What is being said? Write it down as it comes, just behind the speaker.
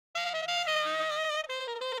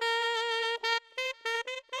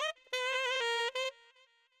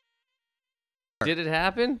Did it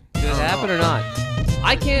happen? Did it happen or not?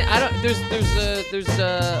 I can't. I don't.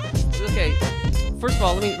 Okay. First of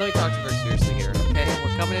all, let me talk to you very seriously here. Okay,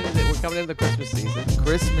 we're coming into the Christmas season.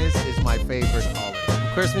 Christmas is my favorite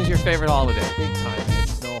holiday. Christmas is your favorite holiday. Big time, man.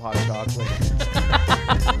 Snow, hot chocolate.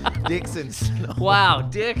 Dicks and snow. Wow,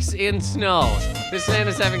 dicks in snow. This man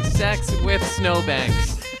is having sex with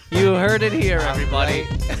snowbanks. You heard it here, everybody.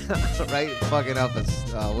 Right, fucking up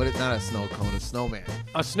not a snow cone, a snowman.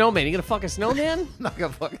 A snowman? You gonna fuck a snowman? Not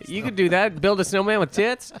gonna fuck a You snowman. could do that. Build a snowman with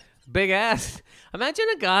tits, big ass. Imagine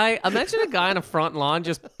a guy on a front lawn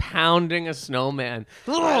just pounding a snowman.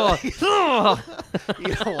 You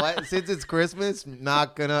know what? Since it's Christmas,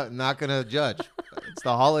 not gonna judge. It's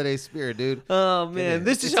the holiday spirit, dude. Oh man,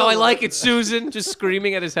 this is It's how a I lo- like it, Susan. Just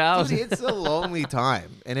screaming at his house. Dude, it's a lonely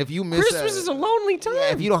time, and if you miss Christmas is a lonely time.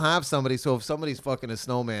 yeah, if you don't have somebody, so if somebody's fucking a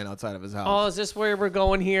snowman outside of his house, Oh, is this where we're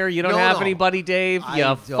going here? You don't No, have no. anybody, Dave? I You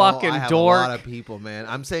don't. fucking I have dork. a lot of people, man.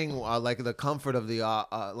 I'm saying like the comfort of the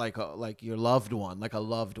like your loved one, like a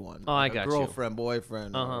loved one. Oh, I like got a you. girlfriend,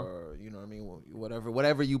 boyfriend, or you know what I mean,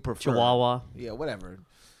 whatever you prefer. Chihuahua. Yeah, whatever.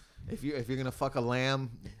 If you're gonna fuck a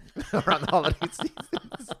lamb around the holiday season,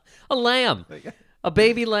 A lamb. A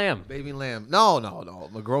baby lamb. baby lamb. No,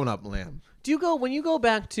 a grown up lamb. Do you go when you go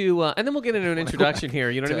back to and then we'll get into an introduction here.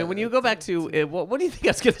 You know what I mean? When you go back to what do you think I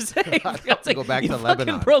was gonna say? I have to go back you to fucking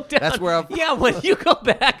Lebanon. Broke down. That's where I'm- Yeah, when you go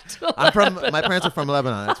back to. I'm from. My parents are from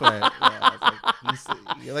Lebanon. That's why.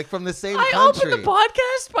 You're like from the same I country. opened the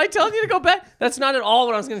podcast by telling you to go back. That's not at all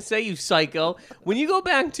what I was going to say, you psycho. When you go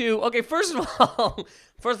back to, okay, first of all,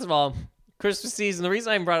 Christmas season. The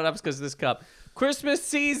reason I brought it up is because of this cup. Christmas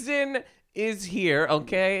season is here,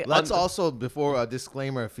 okay? Let's also, before a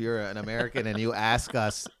disclaimer, if you're an American and you ask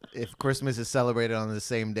us if Christmas is celebrated on the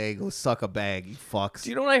same day, go suck a bag, you fucks. Do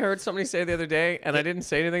you know what I heard somebody say the other day, and I didn't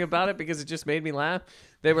say anything about it because it just made me laugh?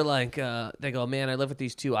 They were like, they go, man, I live with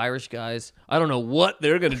these two Irish guys. I don't know what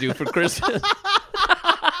they're going to do for Christmas.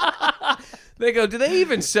 They go, do they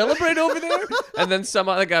even celebrate over there? And then some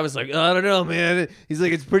other guy was like, I don't know, man. He's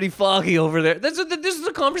like, it's pretty foggy over there. This is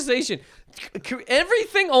the conversation.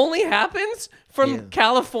 Everything only happens from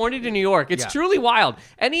California to New York. It's truly wild.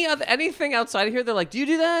 Anything outside of here, they're like, do you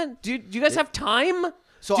do that? Do you guys have time?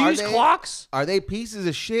 So do you are use they- clocks? Are they pieces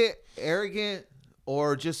of shit, arrogant,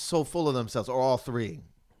 or just so full of themselves, or all three?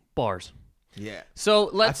 Bars. Yeah. So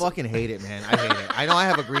I let's. fucking hate it, man. I hate it. I know I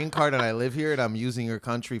have a green card and I live here and I'm using your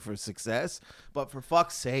country for success, but for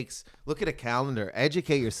fuck's sakes, look at a calendar.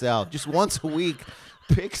 Educate yourself. Just once a week,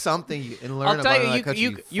 pick something and learn I'll about tell another you,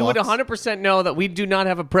 country. you would fucks. 100% know that we do not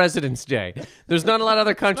have a President's Day. There's not a lot of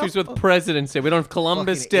other countries with President's Day. We don't have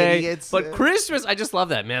Columbus Fucking Day, idiots. but Christmas. I just love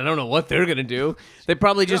that, man. I don't know what they're gonna do. They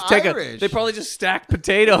probably just Irish. They probably just stack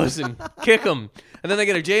potatoes and kick them, and then they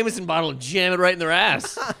get a Jameson bottle and jam it right in their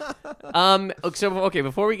ass. Okay,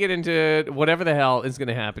 before we get into whatever the hell is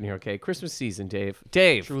gonna happen here, okay, Christmas season, Dave.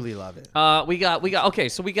 Truly love it. We got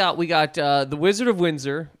the Wizard of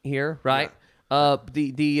Windsor here, right?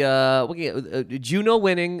 Juno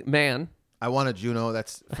winning man. I want a Juno.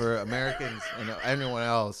 That's for Americans and anyone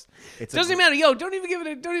else. Doesn't matter, yo. Don't even give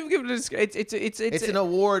it. It's an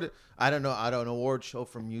award. I don't know. An award show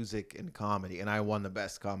for music and comedy, and I won the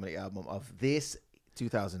best comedy album of this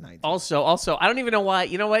 2019. Also, I don't even know why.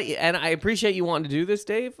 You know what? And I appreciate you wanting to do this,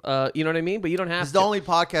 Dave. You know what I mean? But you don't have It's to. the only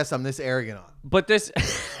podcast I'm this arrogant on. But this.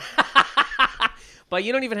 But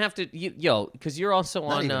you don't even have to, because you're also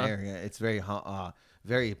Not on. even arrogant. It's very,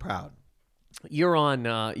 very proud. You're on.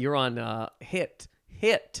 Hit.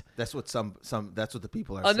 That's what some. That's what the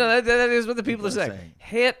people are. Oh saying. no, that is what the people are People are saying. saying.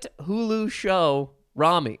 Hit Hulu show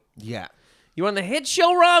Rami. Yeah. You're on the hit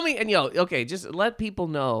show Rami, and okay, just let people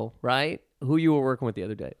know, right, who you were working with the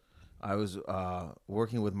other day. I was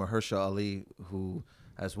working with Mahershala Ali, who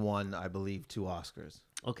has won, I believe, 2 Oscars,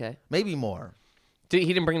 Okay. maybe more. He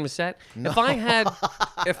didn't bring him to set. No. If I had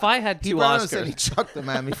He 2 brought us and Oscars, he chucked them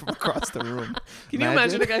at me from across the room. can you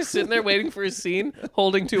imagine a guy sitting there waiting for his scene,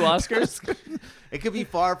 holding 2 Oscars? It could be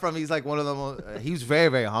far from. He's like one of them. He's very,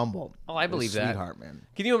 very humble. Oh, I believe that. Sweetheart, man.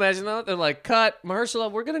 Can you imagine that? They're like, "Cut, Mahershala,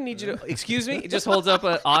 we're gonna need you to." Excuse me. He just holds up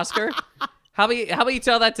an Oscar. How about you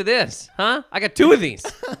tell that to this, huh? I got 2 of these.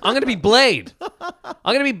 I'm gonna be Blade.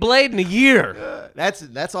 I'm gonna be Blade in a year.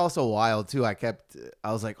 That's also wild too. I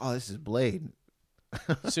was like, oh, this is Blade.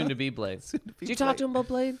 Soon to be Blade. Did you talk Blade. to him about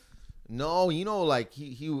Blade? No, like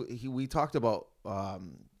we talked about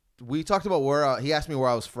where he asked me where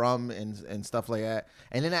I was from and stuff like that.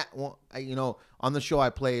 And then on the show I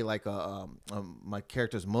play like my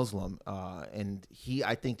character's Muslim, and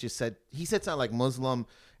I think he said something like Muslim,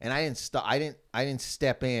 and I didn't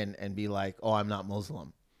step in and be like, oh, I'm not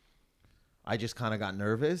Muslim. I just kind of got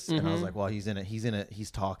nervous, and I was like, well, he's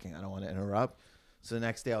talking. I don't want to interrupt. So the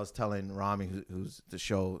next day I was telling Rami, who's the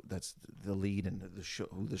show, that's the lead and the show,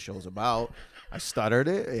 who the show's about. I stuttered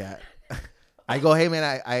it. Yeah. I go, hey man,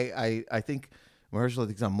 I think Mahershala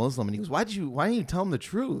thinks I'm Muslim, and he goes, why didn't you tell him the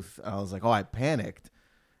truth? And I was like, oh, I panicked.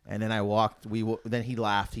 And then I walked. Then he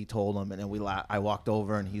laughed. He told him, and then I walked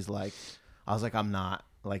over, and he's like, I was like, I'm not.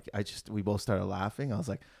 Like we both started laughing. I was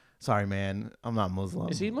like, sorry, man, I'm not Muslim.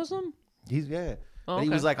 Is he Muslim? He's yeah. Oh, But he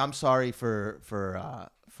was like, I'm sorry for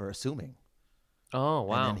assuming. Oh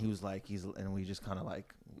wow. And then he was like, and we just kind of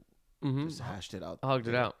like just hashed it out. Hugged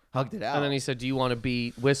it out. Hugged it out. And then he said, do you want to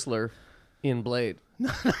be Whistler in Blade?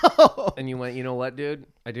 No. And you went, you know what, dude?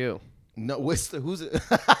 I do. No, Whistler. Who's it?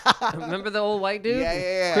 Remember the old white dude?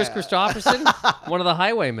 Yeah. Chris Christopherson? One of the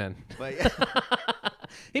Highwaymen. But yeah.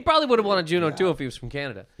 He probably would have won a Juno too if he was from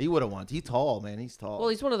Canada. He would have won. He's tall, man. He's tall. Well,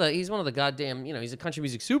 he's one of the goddamn, he's a country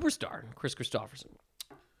music superstar, Chris Christopherson.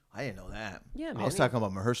 I didn't know that. Yeah, man. I was talking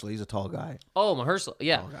about Mahershala. He's a tall guy. Oh, Mahershala.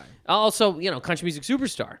 Yeah. Tall guy. Also, country music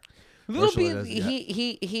superstar. Little bit. Is,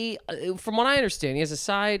 He. From what I understand, he has a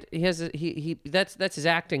side. He has that's his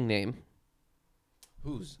acting name.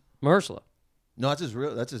 Who's? Mahershala. No,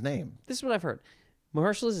 that's his name. This is what I've heard.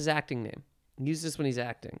 Mahershala is his acting name. He uses this when he's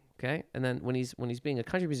acting, okay? And then when he's being a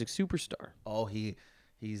country music superstar, Oh, he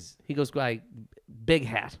goes by Big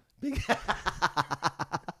Hat. big.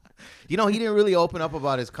 He didn't really open up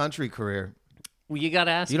about his country career. Well, you got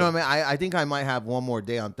to ask You know him. what I mean? I think I might have one more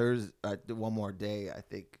day on Thursday. One more day, I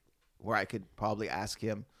think, where I could probably ask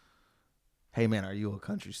him, "Hey, man, are you a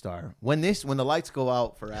country star?" When the lights go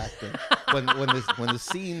out for acting, when the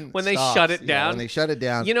scene When they stops, shut it down? when they shut it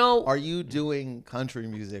down, are you doing country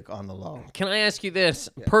music on the low? Can I ask you this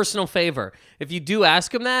personal favor? If you do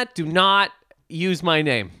ask him that, do not use my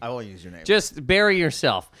name. I won't use your name. Just bury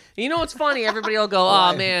yourself. You know what's funny? Everybody will go,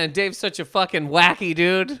 "Oh man, Dave's such a fucking wacky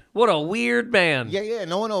dude. What a weird man." Yeah.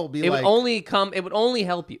 No one will be It like. would only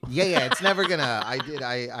help you. Yeah. It's never gonna.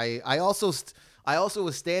 I also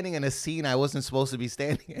was standing in a scene I wasn't supposed to be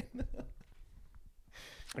standing in.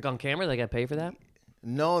 Like on camera, they got to pay for that.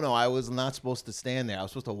 No, I was not supposed to stand there. I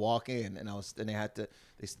was supposed to walk in, and they had to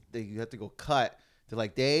go cut. They're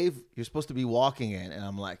like, Dave, you're supposed to be walking in, and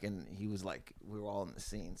I'm like, and he was like, we were all in the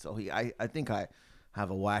scene. So I think I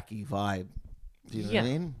have a wacky vibe. Do you know what I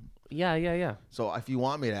mean? Yeah. So if you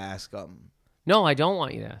want me to ask him, No, I don't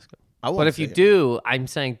want you to ask him. I won't. But if you do, I'm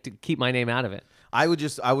saying to keep my name out of it. I would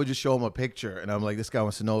just show him a picture, and I'm like, this guy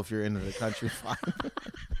wants to know if you're into the country fine.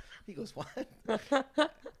 He goes, what?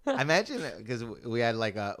 I imagine because we had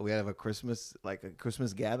a Christmas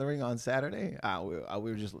gathering on Saturday.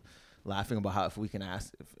 We were just laughing about how if we can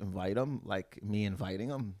invite him, like me inviting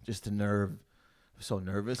him, just to so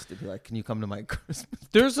nervous to be like, can you come to my Christmas?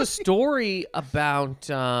 There's a story about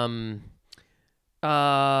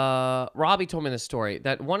Robbie told me this story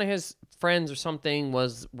that one of his friends or something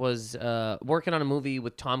was working on a movie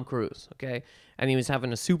with Tom Cruise, okay, and he was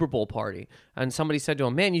having a Super Bowl party, and somebody said to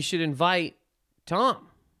him, "Man, you should invite Tom,"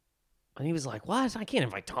 and he was like, "What? I can't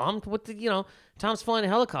invite Tom. Tom's flying a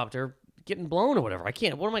helicopter, getting blown or whatever. I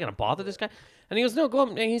can't. What am I gonna bother this guy?" And he goes, "No, go up."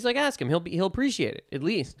 And he's like, "Ask him. He'll appreciate it at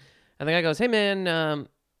least." And the guy goes, "Hey man,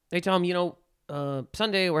 hey Tom,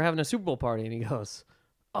 Sunday we're having a Super Bowl party," and he goes,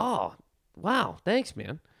 "Oh, wow, thanks,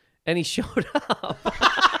 man." And he showed up.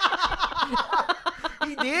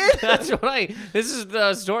 He did? This is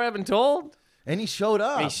the story I've been told. And he showed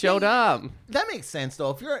up. He showed up. That makes sense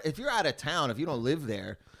though. If you're out of town, if you don't live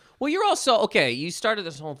there. Well, you're also okay. You started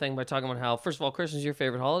this whole thing by talking about how, first of all, Christmas is your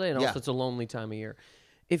favorite holiday, and also it's a lonely time of year.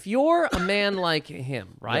 If you're a man like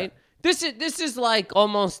him, right? Yeah. This is like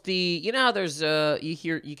almost the how there's you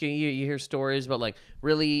hear stories about like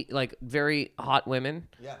really like very hot women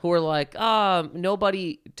who are like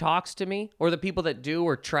nobody talks to me, or the people that do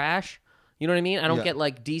are trash. You know what I mean? I don't get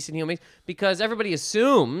like decent human beings because everybody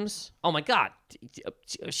assumes, oh my God,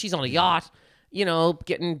 she's on a yacht,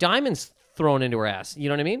 getting diamonds thrown into her ass. You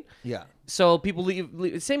know what I mean? Yeah. So people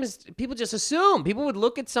same as people just assume. People would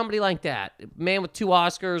look at somebody like that, man with 2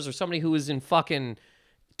 Oscars or somebody who was in fucking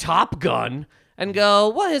Top Gun, and go,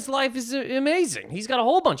 well, his life is amazing. He's got a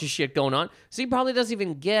whole bunch of shit going on. So he probably doesn't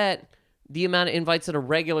even get the amount of invites that a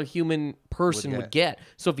regular human person would get.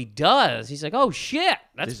 So if he does, he's like, oh shit,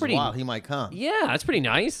 that's pretty. Wow, he might come. Yeah, that's pretty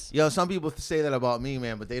nice. Some people say that about me,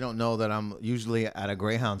 man, but they don't know that I'm usually at a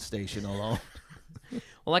Greyhound station alone.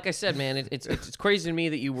 Well, like I said, man, it's crazy to me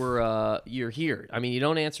that you're here. I mean, you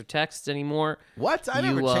don't answer texts anymore. What? I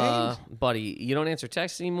never changed, buddy. You don't answer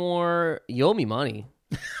texts anymore. You owe me money.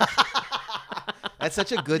 That's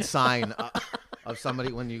such a good sign. of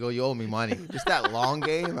somebody when you go, you owe me money. Just that long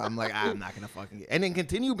game. I'm like, I'm not gonna fucking get. And then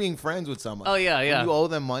continue being friends with someone. Oh yeah, yeah. When you owe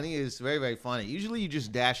them money is very, very funny. Usually you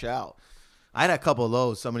just dash out. I had a couple of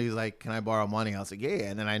those. Somebody's like, "Can I borrow money?" I was like, "Yeah,"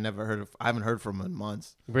 and then I haven't heard from him in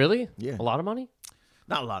months. Really? Yeah. A lot of money?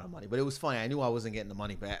 Not a lot of money, but it was funny. I knew I wasn't getting the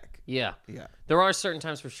money back. Yeah. Yeah. There are certain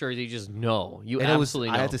times for sure that you just know. You And absolutely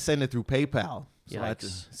know. I had to send it through PayPal. So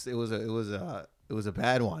Yikes. It was a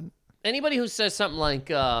bad one. Anybody who says something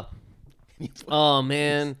like, "Oh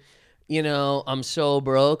man, you know, I'm so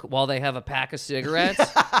broke," while they have a pack of cigarettes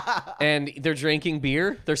and they're drinking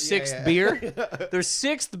beer, their sixth beer, their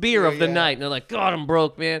sixth beer of the night, and they're like, "God, I'm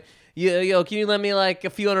broke, man. Yo, can you lend me like a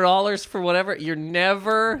few $100s for whatever?" You're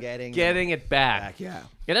never getting it back. Yeah.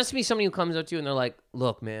 It has to be somebody who comes up to you and they're like,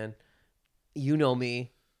 "Look, man, you know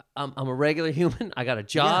me. I'm a regular human. I got a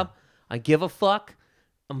job. I give a fuck.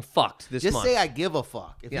 I'm fucked this month." Just say I give a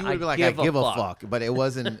fuck. If you were like, give I give a a fuck. But it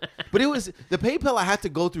wasn't. But it was the PayPal. I had to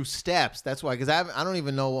go through steps. That's why, because I don't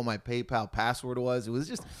even know what my PayPal password was.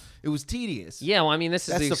 It was tedious. Yeah, well, I mean, this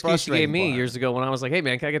is That's the the excuse you gave frustrating me part. years ago when I was like, "Hey,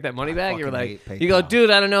 man, can I get that money back?" You were fucking like, hate you go, PayPal.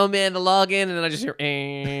 "Dude, I don't know, man, to log in," and then I just hear,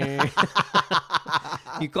 eh.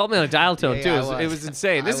 You called me on a dial tone Yeah, too. yeah, It was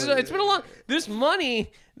insane. It's been a long. This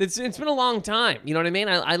money. It's been a long time. You know what I mean?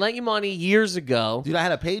 I lent you money years ago. Dude, I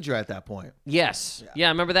had a pager at that point. Yes. Yeah,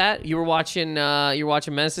 remember that? You were watching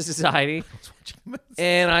Menace to Society.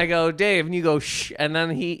 And I go, "Dave," and you go, "Shh," and then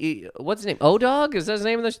he what's his name? O-Dog? Is that his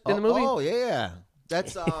name in the movie? Oh yeah.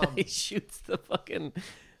 That's He shoots the fucking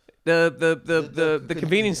the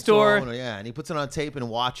convenience store. owner, yeah, and he puts it on tape and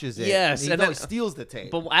watches it. Yes, and and he steals the tape.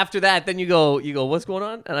 But after that, then you go, "What's going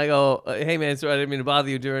on?" And I go, "Hey man, sorry, I didn't mean to bother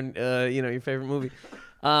you during your favorite movie.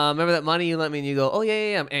 Remember that money you lent me?" And you go, "Oh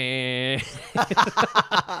yeah.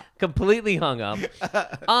 Completely hung up.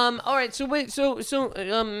 All right, so wait, so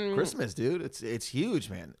Christmas, dude, it's huge,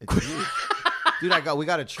 man. It's huge. Dude, we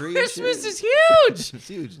got a tree. Christmas is huge. It's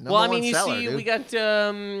huge. Well, I mean, you seller, see, dude. we got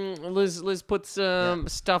Liz puts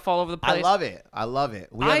stuff all over the place. I love it.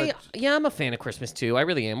 I'm a fan of Christmas too. I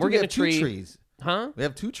really am. We're we getting have a tree. 2 trees. Huh? We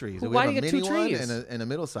have 2 trees. Why we do have you a get mini 2 trees? one and a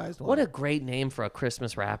middle-sized one. What a great name for a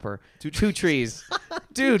Christmas wrapper. Two trees.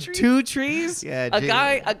 Dude, 2 trees? Yeah, a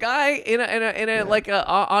guy in a like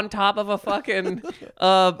on top of a fucking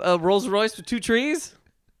a Rolls Royce with 2 trees?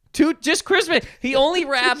 Just Christmas. He only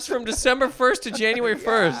wraps from December 1st to January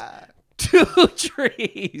 1st. 2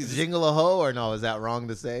 trees. Jingle-a-ho, or no? Is that wrong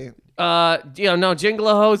to say? No,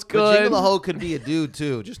 Jingle-a-ho's good. But Jingle-a-ho could be a dude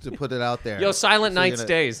too, just to put it out there. Yo, Silent Night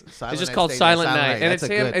Stays. It's just called Silent Night, and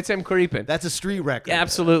it's him creeping. That's a street record.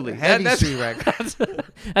 Absolutely, Heavy street record.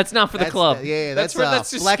 That's not for the club. That's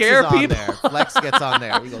to Flex scare is on people. there. Flex gets on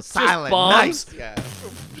there. We go Silent bombs. Night. Yeah.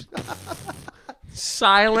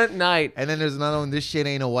 Silent Night. And then there's another one. This shit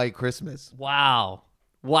ain't a white Christmas. Wow.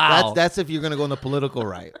 That's if you're gonna go on the political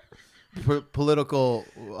right. Political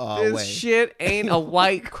This way. shit ain't a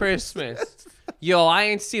white Christmas. Yo, I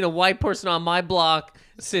ain't seen a white person on my block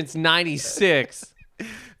since '96.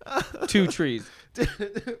 2 trees.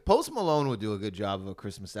 Post Malone would do a good job of a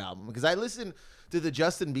Christmas album because I listened to the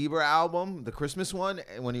Justin Bieber album, the Christmas one,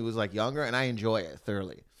 when he was like younger, and I enjoy it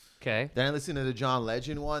thoroughly. Okay. Then I listened to the John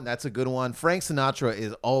Legend one. That's a good one. Frank Sinatra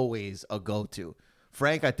is always a go-to.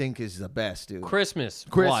 Frank, I think, is the best, dude. Christmas.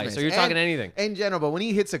 Why? So you're talking anything. In general, but when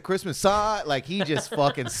he hits a Christmas song, like he just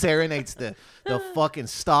fucking serenades the fucking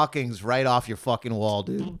stockings right off your fucking wall,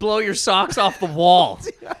 dude. Blow your socks off the wall.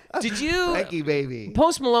 Did you? Thank you, baby.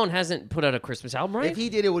 Post Malone hasn't put out a Christmas album, right? If he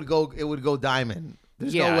did, it would go diamond.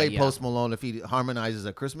 There's Yeah, no way yeah. Post Malone, if he harmonizes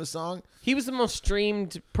a Christmas song. He was the most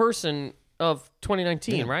streamed person of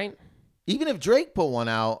 2019, right? Even if Drake put one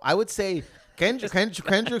out, I would say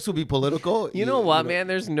Kendrick's will be political. You know what, man?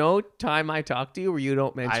 There's no time I talk to you where you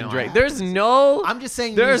don't mention don't Drake. have There's no. I'm just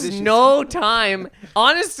saying. There's musicians. no time.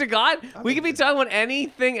 Honest to God, we could be talking about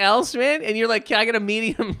anything else, man, and you're like, "Can I get a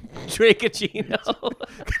medium Drake-a-chino?"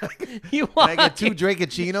 You Can want? I get 2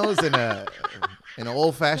 Drake-a-chinos and an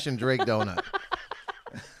old-fashioned Drake donut?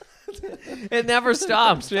 It never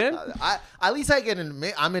stops, man. At least I can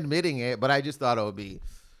admit I'm admitting it, but I just thought it would be.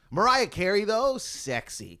 Mariah Carey though,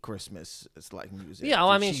 sexy Christmas. It's like music. Yeah, well,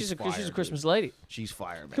 Dude, I mean, she's a Christmas lady. She's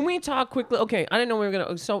fire, man. Can we talk quickly? Okay, I didn't know we were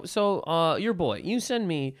gonna. So, your boy, you send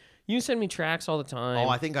me tracks all the time. Oh,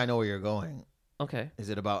 I think I know where you're going. Okay. Is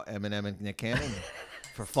it about Eminem and Nick Cannon?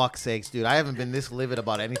 For fuck's sakes, dude. I haven't been this livid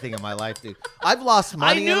about anything in my life, dude. I've lost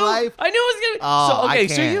money in life. I knew it was gonna. Oh, so okay, I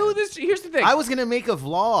so can't. here's the thing. I was gonna make a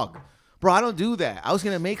vlog. Bro, I don't do that. I was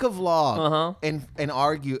gonna make a vlog and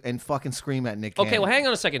argue and fucking scream at Nick Cannon. Okay, well, hang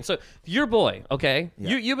on a second. So your boy, okay,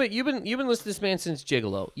 Yeah. you've been listening to this man since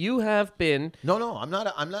Gigolo. You have been. No, I'm not.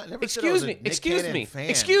 Never said I Excuse was a me. Nick Excuse Cannon me. fan.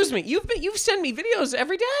 Excuse me. You've sent me videos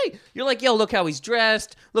every day. You're like, yo, look how he's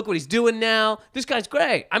dressed. Look what he's doing now. This guy's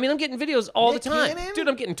great. I mean, I'm getting videos all Nick the time, Cannon? dude.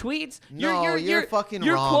 I'm getting tweets. No, you're fucking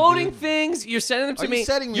You're wrong, quoting dude. things. You're sending them to Are me. you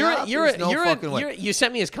setting me up? There's no fucking way. You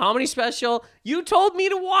sent me his comedy special. You told me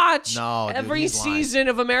to watch No, dude, every he's lying. season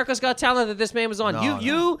of America's Got Talent that this man was on. No,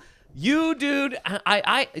 You, dude.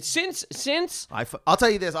 Since I'll tell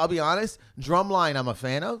you this. I'll be honest. Drumline, I'm a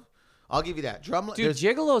fan of. I'll give you that. Drumline. dude,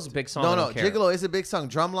 Gigolo's a big song. No, I don't care. Gigolo is a big song.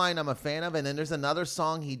 Drumline, I'm a fan of, and then there's another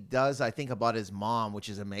song he does, I think, about his mom, which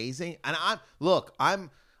is amazing. And I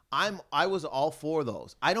was all for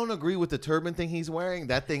those. I don't agree with the turban thing he's wearing.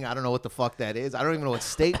 That thing, I don't know what the fuck that is. I don't even know what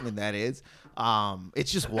statement that is.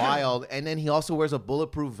 It's just wild. And then he also wears a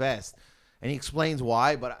bulletproof vest, and he explains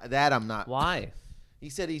why. But that I'm not. Why? He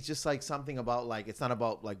said he's just like something about like it's not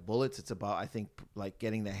about like bullets. It's about I think like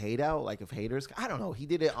getting the hate out. Like if haters, I don't know. He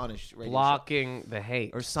did it on a radio show Blocking the hate.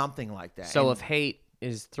 or something like that. So And if hate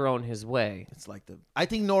is thrown his way, it's like I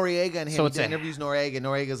think Noriega and him. So So it's a- interviews Noriega.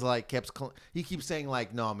 Noriega's like he keeps saying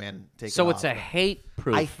like, no man, take it so off. it's a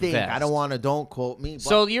hate-proof I think vest. I don't want to. Don't quote me. But,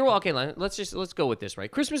 So you're okay. Let's go with this, right?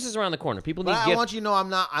 Christmas is around the corner. People need but I gifts. want you to know I'm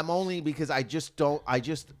not. I'm only because I just don't. I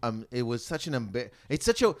just It was such an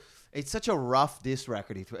It's such a rough diss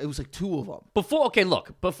record. It was like 2 of them.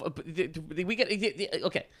 We get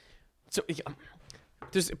okay. So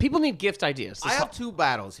there's people need gift ideas. I have 2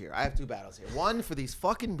 battles here. One for these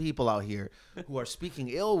fucking people out here who are speaking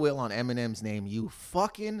ill will on Eminem's name. You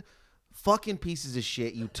fucking pieces of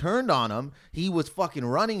shit. You turned on him. He was fucking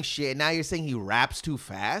running shit. Now you're saying he raps too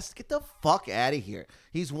fast? Get the fuck out of here.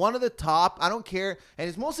 He's one of the top. I don't care. And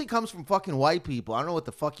it mostly comes from fucking white people. I don't know what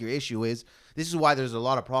the fuck your issue is. This is why there's a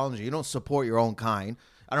lot of problems. You don't support your own kind.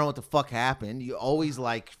 I don't know what the fuck happened. You always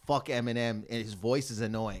like fuck Eminem and his voice is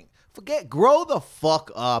annoying. Grow the fuck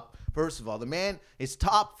up. First of all, the man is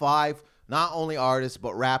top 5, not only artists,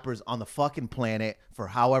 but rappers on the fucking planet for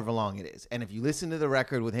however long it is. And if you listen to the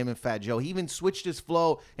record with him and Fat Joe, he even switched his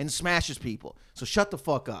flow and smashes people. So shut the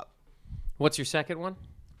fuck up. What's your second one?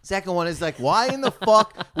 Second one is like, why in the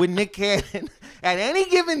fuck would Nick Cannon at any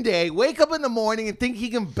given day wake up in the morning and think he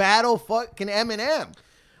can battle fucking Eminem?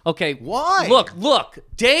 Okay. Why? Look,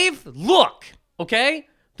 Dave, look, okay?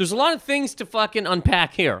 There's a lot of things to fucking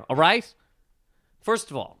unpack here, all right? First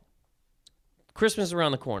of all, Christmas is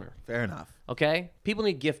around the corner, Fair enough. okay? People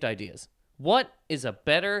need gift ideas. What is a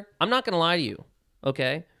better, I'm not going to lie to you,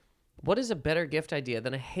 okay? What is a better gift idea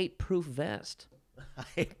than a hate-proof vest? I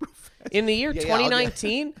hate professors. In the year Yeah, I'll get-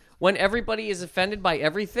 2019, when everybody is offended by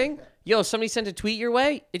everything, somebody sent a tweet your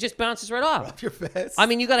way, it just bounces right off. Your vest. I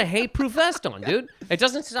mean, you got a hate-proof vest on, dude. It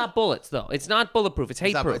doesn't stop bullets, though. It's not bulletproof. It's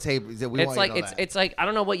hate-proof. It's hate. We want like you to know that. it's like I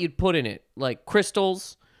don't know what you'd put in it, like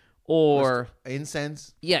crystals or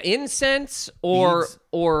Incense, incense or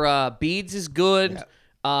Beads. beads is good.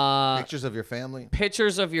 pictures of your family,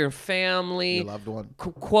 Pictures of your family, your loved one.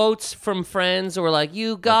 quotes from friends, or like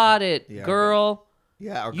you got it, yeah, girl.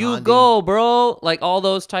 Yeah, or You Gandhi. go, bro. Like all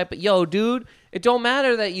those type of dude. It don't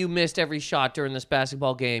matter that you missed every shot during this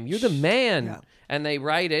basketball game. You're the man. Yeah. And they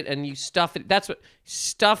write it and you stuff it. That's what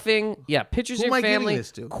stuffing. Yeah, pictures Who of am your I giving family,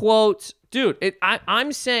 this to? quotes, dude.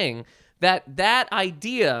 I'm saying that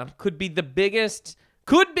idea could be the biggest.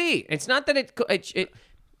 Could be. It's not that it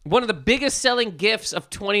one of the biggest selling gifts of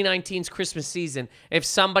 2019's Christmas season. If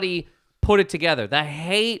somebody put it together, the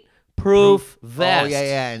hate-proof vest. Oh,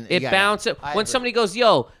 yeah. And, It yeah, bounces. I When agree. somebody goes,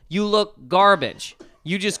 yo, you look garbage,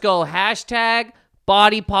 you just go hashtag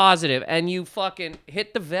body positive and you fucking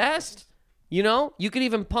hit the vest. You know, you could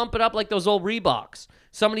even pump it up like those old Reeboks.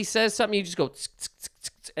 Somebody says something, you just go, tsk, tsk, tsk,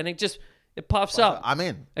 tsk, and it puffs up. I'm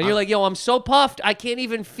in. And you're like, yo, I'm so puffed, I can't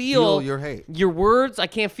even feel Feel your hate. your words. I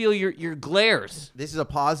can't feel your glares. This is a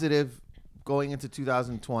positive. Going into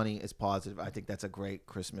 2020 is positive. I think that's a great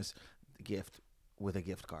Christmas gift with a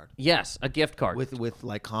gift card. Yes, a gift card. With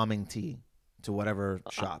like calming tea to whatever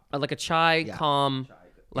shop. Like a chai Yeah. calm,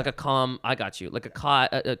 like a calm. I got you. Like a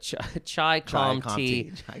chai calm calm tea.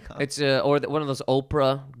 tea. Chai calm. It's one of those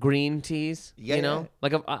Oprah green teas. Yeah, you know, yeah.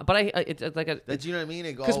 like it's like a. That you know what I mean?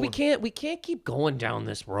 Because we can't keep going down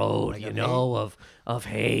this road, Like you of know, of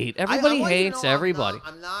hate. I Everybody want you to hates know everybody.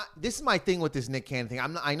 I'm not. This is my thing with this Nick Cannon thing.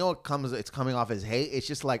 I know it's coming off as hate. It's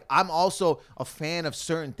just like I'm also a fan of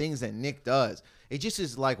certain things that Nick does. It just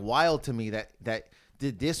is like wild to me that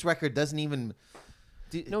this record doesn't even.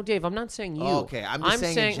 No, Dave, I'm not saying you. Oh, okay, I'm just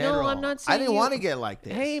saying in general. No, I'm not saying I didn't you. want to get like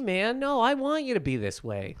this. Hey, man, no, I want you to be this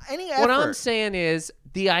way. Any What I'm effort. saying is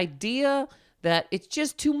the idea that it's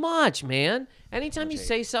just too much, man. Anytime you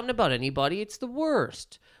say something about anybody, it's the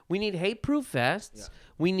worst. We need hate-proof vests. Yeah.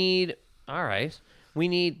 We need, all right, we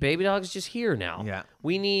need Baby Dog's just here now. Yeah.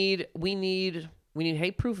 We need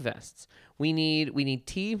hate-proof vests. We need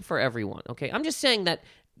tea for everyone. Okay, I'm just saying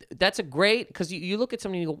that's a great, because you look at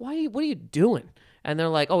somebody and you go, what are you doing? And they're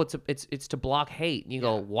like, oh, it's to block hate. And you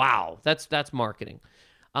go, wow, that's marketing.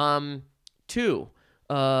 2.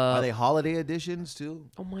 Are they holiday editions too?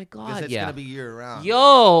 Oh my Because God, it's gonna be year round.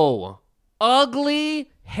 Yo,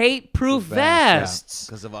 ugly hate-proof vests.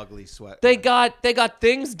 Because of ugly sweat. They got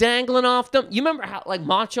things dangling off them. You remember how, like,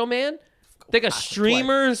 Macho Man? They got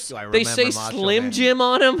streamers. do I They say remember Macho Slim Man? Jim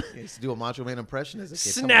on them. I used to do a Macho Man impression as a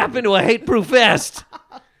kid. Come Snap on, dude. into a hate-proof vest.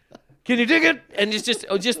 Can you dig it? And it's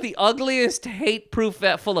just the ugliest hate-proof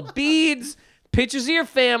vest full of beads, pictures of your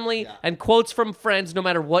family, and quotes from friends. No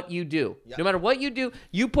matter what you do, no matter what you do,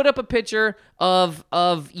 you put up a picture of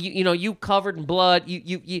you covered in blood.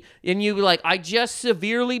 You like, I just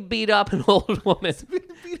severely beat up an old woman.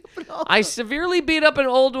 I severely beat up an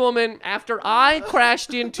old woman after I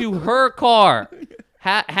crashed into her car.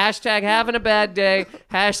 Hashtag having a bad day.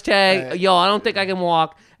 Hashtag, yo, I don't think I can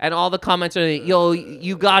walk. And all the comments are, yo,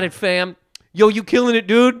 you got it, fam. Yo, you killing it,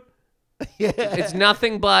 dude. Yeah. It's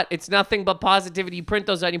nothing but positivity. You print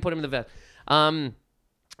those out and you put them in the vest.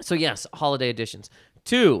 So yes, holiday editions.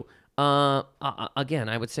 2, again,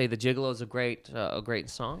 I would say the Gigolo is a great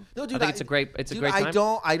song. No, dude, I think it's a great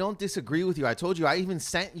time. I don't disagree with you. I told you, I even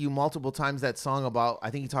sent you multiple times that song about, I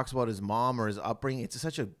think he talks about his mom or his upbringing. It's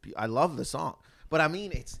I love the song. But I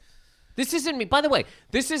mean, This isn't me. By the way,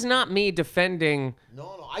 this is not me defending.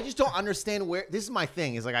 No. I just don't understand where. This is my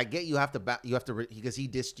thing. Is like, I get you have to because he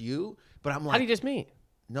dissed you, but I'm like, How do you diss me?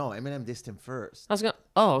 no, Eminem dissed him first. I was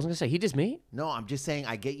gonna say he dissed me. No, I'm just saying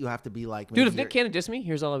I get you have to be like, Dude, if Nick Cannon dissed me,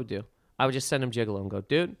 here's all I would do. I would just send him Gigolo and go,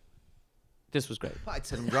 dude, this was great. I'd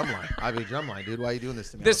send him Drumline. I'd be Drumline, dude. Why are you doing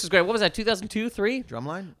this to me? This was great. What was that? 2002, 3?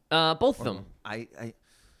 Drumline. Both of them.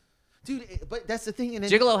 Dude, but that's the thing. And then,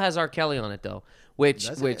 Gigolo has R. Kelly on it though, which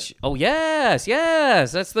it? oh yes,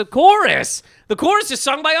 that's the chorus. The chorus is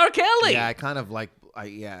sung by R. Kelly. yeah, I kind of like,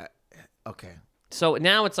 okay. So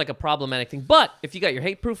now it's like a problematic thing. But if you got your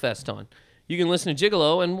hate-proof vest on, you can listen to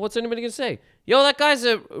Gigolo, and what's anybody gonna say? Yo, that guy's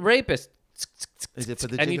a rapist. Is it for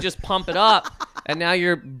the And you just pump it up, and now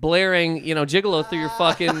you're blaring, Gigolo through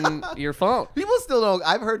your phone. People still don't.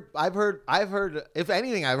 I've heard. If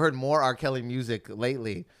anything, I've heard more R. Kelly music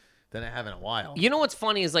lately than I have in a while. You know what's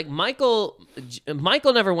funny is like Michael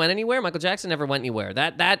never went anywhere. Michael Jackson never went anywhere.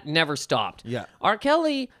 That never stopped. Yeah. R.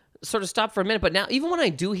 Kelly sort of stopped for a minute, but now even when I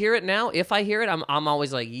do hear it now, if I hear it, I'm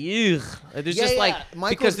always like, ugh. There's just like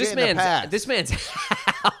Michael's because this man's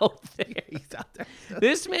out there. He's out there.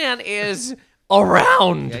 This man is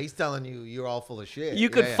around. Yeah, he's telling you you're all full of shit. You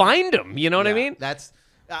could find him. You know what I mean? That's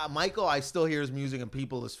Michael. I still hear his music, and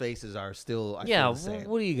people's faces are still. I Yeah. feel the same.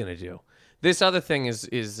 What are you gonna do? This other thing is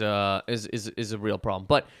a real problem.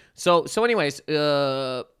 But so anyways,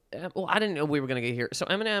 well, I didn't know we were gonna get here. So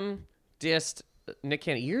Eminem dissed Nick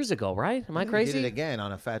Cannon years ago, right? Am I crazy? He did it again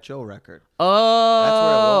on a Fat Joe record. Oh, That's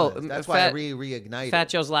where it was. That's why I reignited. Fat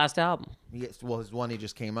Joe's last album. Yes, well, his one he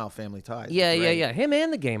just came out, Family Ties. Yeah. Dre. Him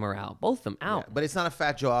and the Game are out. Both of them out. Yeah, but it's not a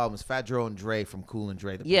Fat Joe album. It's Fat Joe and Dre from Cool and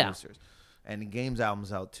Dre, the producers. And the Game's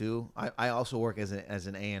album's out too. I also work as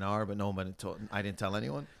an A&R, but nobody told. I didn't tell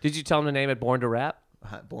anyone. Did you tell him to name it Born to Rap?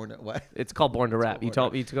 Born to what? It's called Born to Rap. You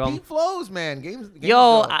told him. He flows, man. Games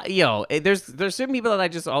There's certain people that I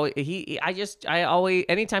just always I always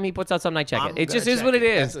anytime he puts out something I check it. It just is what it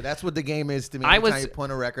is. That's what the Game is to me. I Anytime was- you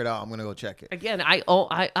point a record out, I'm gonna go check it. Again,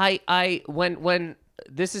 when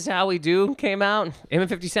This Is How We Do came out, him and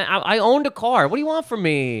 50 Cent, I owned a car. What do you want from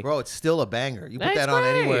me? Bro, it's still a banger. You put That's that on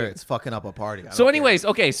great. anywhere, it's fucking up a party. So anyways,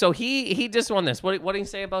 okay, so he just won this. What did he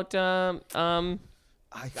say about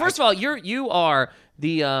First of all, you are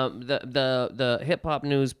the hip hop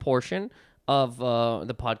news portion of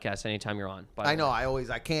the podcast anytime you're on. I know.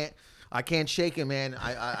 I can't shake it, man.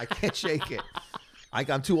 I can't shake it.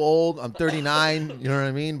 I'm too old. I'm 39. You know what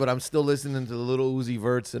I mean? But I'm still listening to the Little Uzi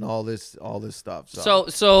Verts and all this stuff. So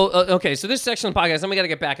this section of the podcast, then we got to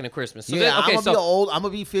get back into Christmas. So yeah, I'm gonna be old. I'm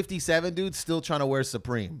gonna be 57, dude. Still trying to wear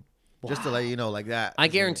Supreme. Wow. Just to let you know, like that. I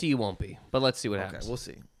guarantee you won't be. But let's see what happens. We'll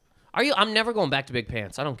see. Are you? I'm never going back to big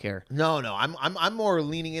pants. I don't care. No. I'm more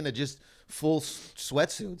leaning into just full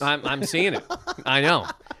sweatsuits. I'm seeing it. I know.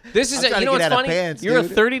 This is I'm you know what's funny? Pants, You're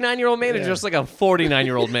dude. a 39-year-old man and just like a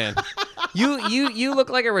 49-year-old man. You look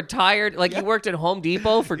like a retired, like you worked at Home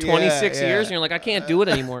Depot for 26 years, and you're like, I can't do it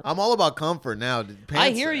anymore. I'm all about comfort now. Pants,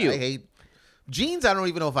 I hear you. I hate jeans. I don't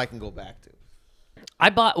even know if I can go back to. I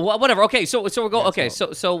bought whatever. Okay, so we'll go. Okay,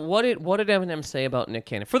 so what did Eminem say about Nick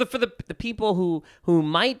Cannon for the people who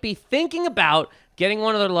might be thinking about getting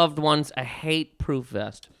one of their loved ones a hate-proof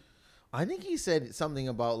vest? I think he said something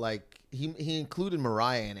about like he included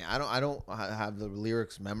Mariah in it. I don't have the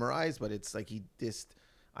lyrics memorized, but it's like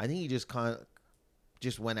I think he just kind of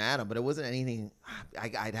just went at him, but it wasn't anything.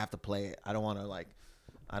 I'd have to play it. I don't want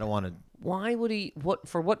to. Why would he?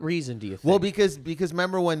 For what reason do you think? Well, because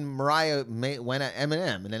remember when Mariah went at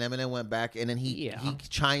Eminem, and then Eminem went back, and then he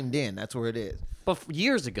chimed in. That's where it is. But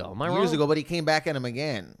years ago, am I wrong? Years ago, but he came back at him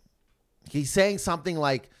again. He's saying something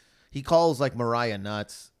like he calls like Mariah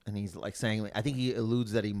nuts, and he's like saying, I think he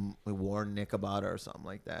alludes that he warned Nick about her or something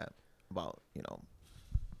like that. About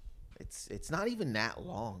it's not even that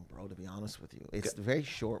long, bro. To be honest with you, it's very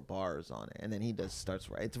short bars on it, and then he starts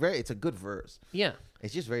right. It's a good verse. Yeah,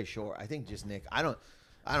 it's just very short. I think just Nick. I don't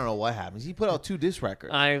know what happens. He put out 2 diss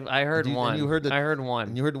records. I heard one. And you heard I heard one.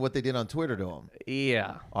 And you heard what they did on Twitter to him.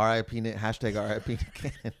 Yeah. R.I.P. Nick. #RIP Nick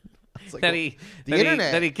Cannon. Like, the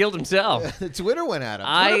internet that he killed himself. Twitter went at him.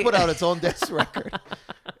 Twitter put out its own diss record,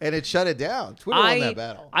 and it shut it down. Twitter won that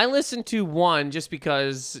battle. I listened to one just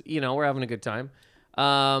because we're having a good time.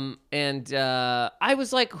 And I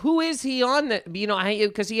was like, who is he on that?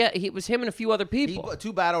 Because he was him and a few other people.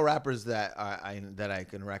 2 battle rappers that I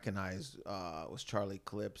can recognize was Charlie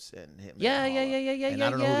Clips and him. Yeah. And I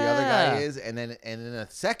don't know who the other guy is. And then a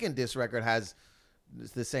second diss record has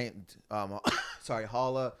the same.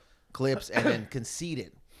 Holla, Clips, and then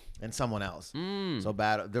Conceited and someone else. So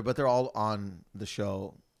battle, but they're all on the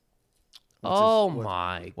show.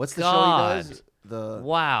 What's the show he does?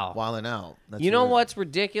 Wow. Wildin' Out. You know what's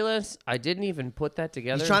ridiculous? I didn't even put that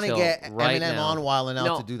together. He's trying to get right Eminem now. on Wildin'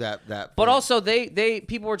 Out to do that. But also,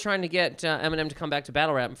 people were trying to get Eminem to come back to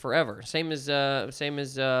battle rap forever. Same as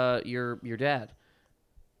your dad.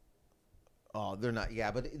 Oh, they're not.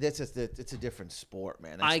 Yeah, but it's a different sport,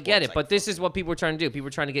 man. I get it, but this is what people were trying to do. People were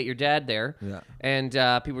trying to get your dad there, and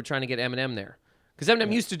people were trying to get Eminem there. Because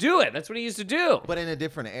Eminem used to do it. That's what he used to do. But in a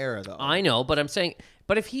different era, though. I know, but I'm saying,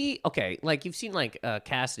 if he, like you've seen like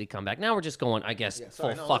Cassidy come back. Now we're just going, I guess,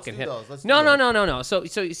 full fucking hit. No. So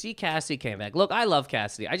you see Cassidy came back. Look, I love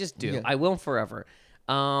Cassidy. I just do. Yeah. I will forever.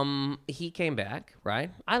 He came back,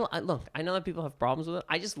 right? Look, I know that people have problems with it.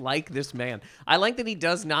 I just like this man. I like that he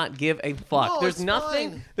does not give a fuck.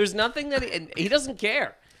 No, there's nothing that he doesn't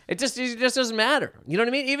care. It just doesn't matter. You know what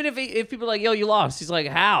I mean? Even if people are like, yo, you lost. He's like,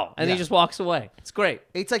 how? And he just walks away. It's great.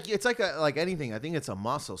 It's like anything. I think it's a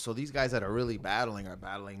muscle. So these guys that are really battling are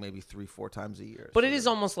battling maybe 3-4 times a year. But it is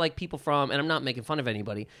almost like people from, and I'm not making fun of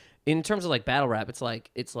anybody, in terms of like battle rap, it's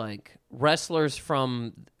like wrestlers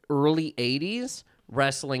from early 80s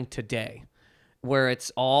wrestling today, where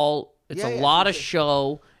it's a lot of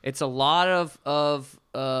show. It's a lot of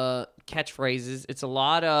catchphrases. It's a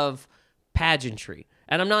lot of pageantry.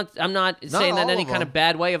 And I'm not saying that in any kind of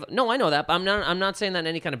bad way. No, I know that, but I'm not saying that in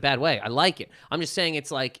any kind of bad way. I like it. I'm just saying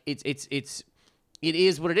it's like it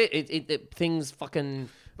is what it is. Things fucking.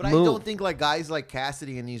 But move. I don't think like guys like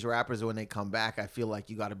Cassidy and these rappers, when they come back, I feel like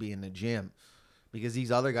you got to be in the gym, because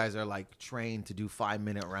these other guys are like trained to do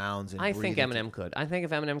 5-minute rounds. And I think Eminem could. I think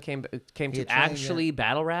if Eminem came to actually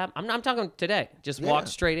battle rap, I'm talking today. Just walk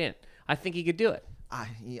straight in. I think he could do it. I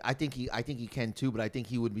think he can too, but I think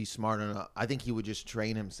he would be smart enough. I think he would just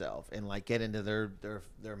train himself and like get into their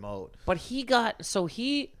mode. But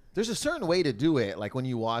there's a certain way to do it. Like when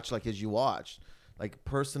you watch, like as you watch, like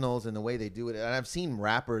personals and the way they do it. And I've seen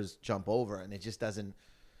rappers jump over, and it just doesn't.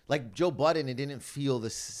 Like Joe Budden, it didn't feel the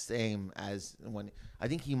same as when I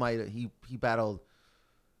think he battled. He battled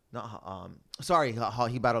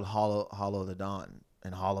Hollow the Don.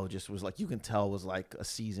 And Hollow just was like, you can tell was like a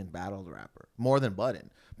seasoned battle rapper more than Budden.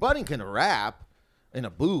 Budden can rap in a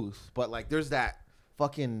booth, but like there's that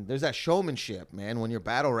showmanship, man, when you're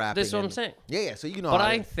battle rapping. This is what I'm saying. Yeah. So you know. But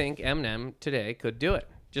I think Eminem today could do it.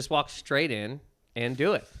 Just walk straight in and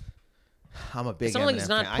do it. I'm a big. It's not like he's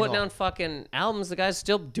not fan. putting out fucking albums. The guy's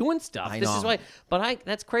still doing stuff. I know. This is why. But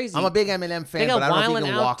that's crazy. I'm a big Eminem fan, but I don't think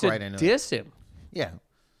he can walk right into it. Diss him. Yeah.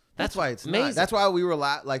 That's why it's amazing. Not. That's why we were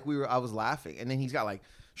I was laughing, and then he's got like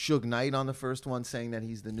Suge Knight on the first one saying that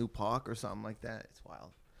he's the new Pac or something like that. It's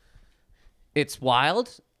wild. It's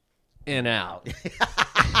wild and out.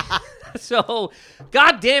 So,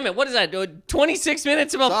 God damn it, what is that? 26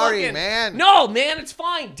 minutes of a Sorry, man. No, man, it's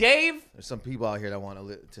fine, Dave. There's some people out here that want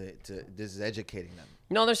to this is educating them.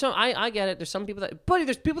 No, there's some. I get it. There's some people that, buddy.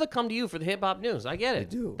 There's people that come to you for the hip hop news. I get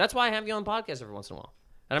it. They do. That's why I have you on podcast every once in a while.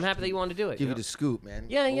 And I'm happy that you wanted to do it. Give you the scoop, man.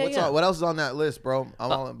 Yeah, yeah, What's yeah. What else is on that list, bro?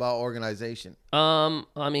 I'm all about organization.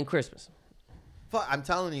 I mean, Christmas. I'm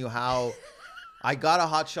telling you how I got a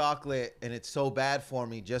hot chocolate and it's so bad for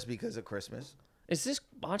me just because of Christmas. Is this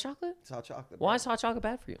hot chocolate? It's hot chocolate. Why is hot chocolate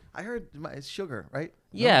bad for you? I heard it's sugar, right?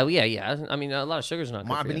 Yeah, yeah. I mean, a lot of sugar's not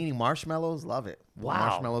good I've for been you. eating marshmallows. Love it. Wow.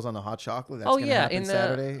 Marshmallows on the hot chocolate. That's Oh gonna yeah, happen in the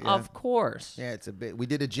Saturday. Yeah. of course. Yeah, it's a bit. We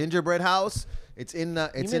did a gingerbread house. It's in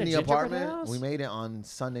the made a gingerbread apartment. house? We made it on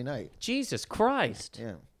Sunday night. Jesus Christ.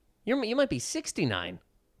 Yeah. You might be 69.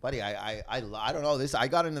 Buddy, I don't know this. I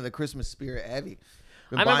got into the Christmas spirit heavy.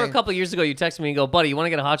 Been I remember buying- a couple of years ago you texted me and go, buddy, you want to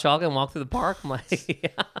get a hot chocolate and walk through the park? I'm like,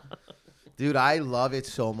 yeah. Dude, I love it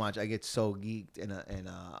so much. I get so geeked, and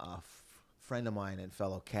a friend of mine and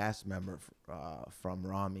fellow cast member from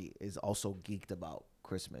Rami is also geeked about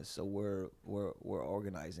Christmas. So we're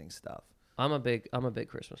organizing stuff. I'm a big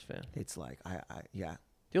Christmas fan. It's like yeah.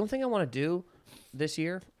 The only thing I want to do this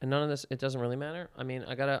year, and none of this, it doesn't really matter. I mean,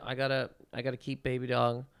 I gotta keep baby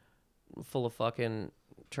dog full of fucking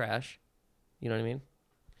trash. You know what I mean?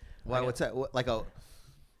 Why? What's that? Like a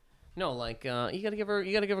No, like you gotta give her.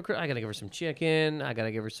 I gotta give her some chicken. I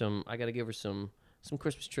gotta give her some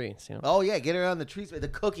Christmas treats. You know. Oh yeah, get her on the treats, the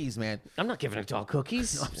cookies, man. I'm not giving her dog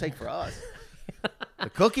cookies. No, I'm saying for us, the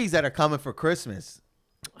cookies that are coming for Christmas.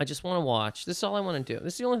 I just want to watch. This is all I want to do.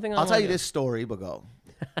 This is the only thing I'll tell you this story, but go.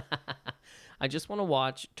 I just want to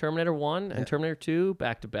watch Terminator 1 and Terminator 2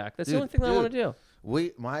 back to back. That's the Dude, only thing that I want to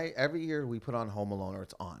do. Every year we put on Home Alone, or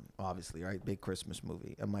it's on, obviously, right? Big Christmas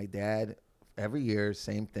movie. And my dad, every year,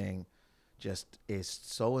 same thing, just is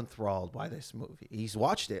so enthralled by this movie. He's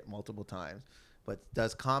watched it multiple times, but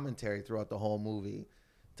does commentary throughout the whole movie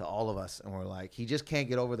to all of us. And we're like, he just can't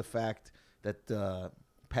get over the fact that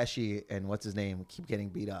Pesci and what's his name keep getting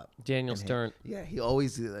beat up. Daniel Stern. Yeah, he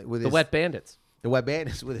always with The Wet Bandits. The wet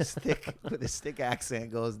bandits with his thick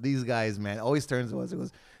accent goes, these guys, man, always turns to us and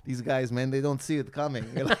goes, these guys, man, they don't see it coming.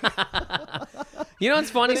 You're like, You know what's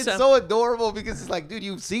funny? it's so adorable because it's like, dude,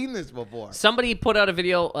 you've seen this before. Somebody put out a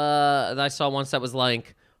video that I saw once that was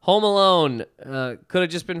like, Home Alone could have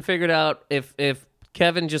just been figured out if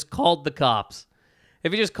Kevin just called the cops.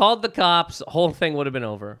 If he just called the cops, the whole thing would have been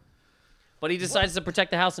over. But he decides to protect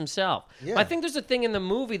the house himself. Yeah. I think there's a thing in the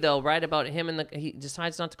movie, though, right, about him and he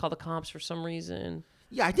decides not to call the cops for some reason.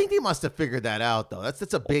 Yeah, I think they must have figured that out, though. That's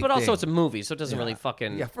a big But also, thing. it's a movie, so it doesn't really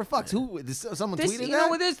fucking... Yeah, for fucks. Someone This, tweeted you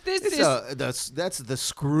know, that? That's the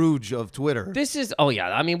Scrooge of Twitter. This is... Oh, yeah.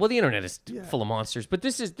 I mean, well, the internet is full of monsters. But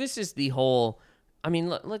this is the whole... I mean,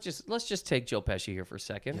 let's just take Joe Pesci here for a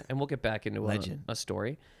second, and we'll get back into a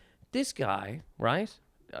story. This guy, right?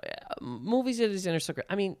 Movies at his inner circle.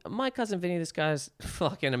 I mean, My Cousin Vinny, this guy's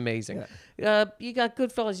fucking amazing. Yeah. You got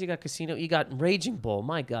Goodfellas, you got Casino, you got Raging Bull,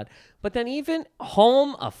 my God. But then even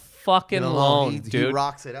Home fucking Alone, dude. He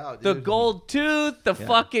rocks it out, The dude. gold tooth, the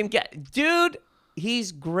fucking dude,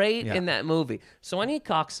 he's great Yeah. in that movie. So I need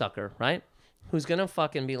cocksucker, right? Who's gonna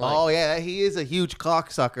fucking be like, Oh, yeah, he is a huge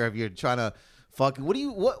cocksucker if you're trying to fuck. What?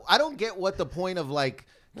 I don't get what the point of, like,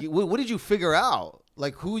 what did you figure out?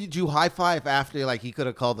 Like, who did you high five after? Like, he could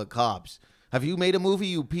have called the cops. Have you made a movie,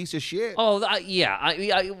 you piece of shit? oh yeah,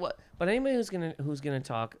 but anybody who's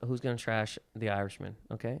gonna trash The Irishman,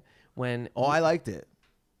 okay? I liked it.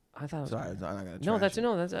 I thought, Sorry, I'm not gonna. no, trash it.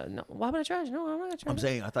 that's no. Why would I trash? No, I'm not gonna trash. I'm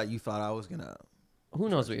saying I thought you thought I was gonna. Who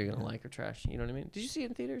knows what you're gonna like or trash? You know what I mean? Did you see it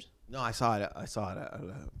in theaters? No, I saw it. At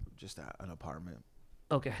just an apartment.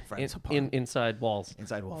 Okay, Friend's apartment. inside walls.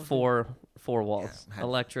 Inside walls. Four walls. Yeah,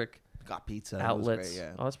 Electric got pizza. It was outlets. great,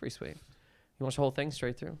 yeah. Oh, that's pretty sweet. You watch the whole thing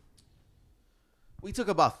straight through? We took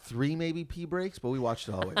about 3 maybe pee breaks, but we watched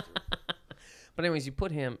it all the way through. But anyways, you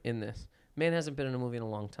put him in this. Man hasn't been in a movie in a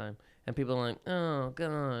long time, and people are like, "Oh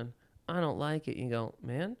God, I don't like it." You go,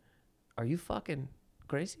 "Man, are you fucking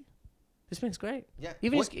crazy? This man's great." Yeah.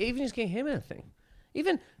 Even What- just getting him in a thing,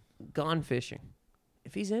 even Gone Fishing.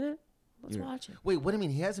 If he's in it, let's watch it. Wait, what do you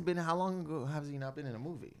mean? He hasn't been. How long ago has he not been in a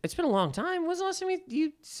movie? It's been a long time. When's the last time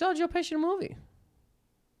you saw Joe Pesci in a movie?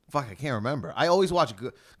 Fuck, I can't remember. I always watch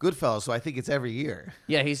Goodfellas, so I think it's every year.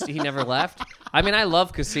 Yeah, he never left. I mean, I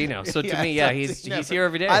love Casino, so to me, so he's never- here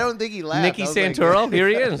every day. I don't think he left. Nicky I was like- Santoro, here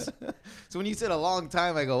he is. So when you said a long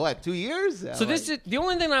time, I go, what? 2 years? So this is the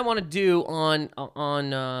only thing I want to do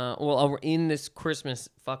in this Christmas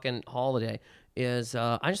fucking holiday is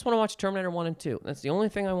I just want to watch Terminator 1 and 2. That's the only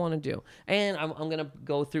thing I want to do. And I'm going to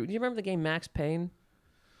go through. Do you remember the game Max Payne?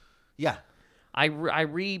 Yeah. I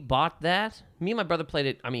rebought that. Me and my brother played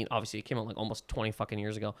it. I mean, obviously, it came out like almost 20 fucking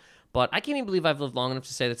years ago. But I can't even believe I've lived long enough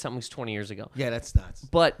to say that something's 20 years ago. Yeah, that's nuts.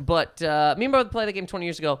 But me and my brother played the game 20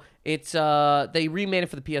 years ago. It's they remade it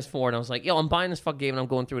for the PS4, and I was like, yo, I'm buying this fucking game, and I'm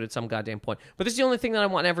going through it at some goddamn point. But this is the only thing that I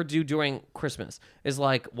want to ever do during Christmas is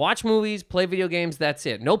like watch movies, play video games. That's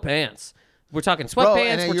it. No pants. We're talking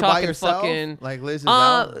sweatpants. We're talking fucking like Liz is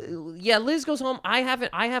out. Yeah, Liz goes home. I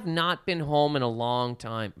have not been home in a long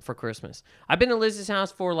time for Christmas. I've been to Liz's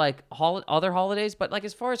house for like other holidays, but like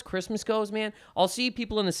as far as Christmas goes, man, I'll see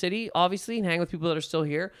people in the city, obviously, and hang with people that are still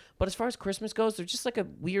here. But as far as Christmas goes, there's just like a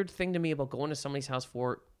weird thing to me about going to somebody's house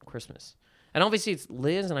for Christmas. And obviously it's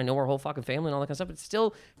Liz, and I know her whole fucking family and all that kind of stuff. But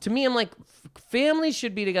still, to me, I'm like, families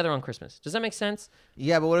should be together on Christmas. Does that make sense?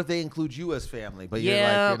 Yeah, but what if they include you as family? But you're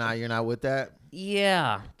not with that.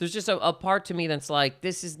 Yeah, there's just a part to me that's like,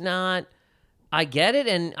 this is not. I get it,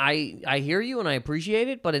 and I hear you, and I appreciate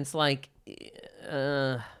it, but it's like,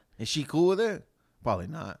 is she cool with it? Probably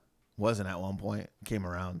not. Wasn't at one point. Came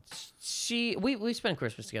around. We spent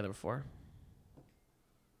Christmas together before.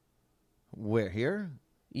 Where, here?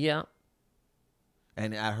 Yeah.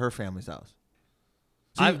 And at her family's house.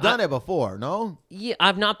 So you've done it before, no? Yeah,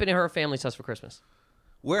 I've not been to her family's house for Christmas.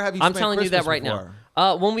 Where have you I'm spent telling Christmas you that right before?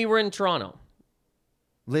 now. When we were in Toronto.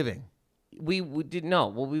 Living. We didn't know.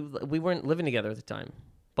 Well, we weren't living together at the time.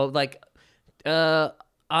 But like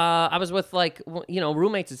I was with like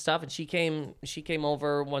roommates and stuff, and she came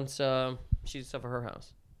over once she did stuff at her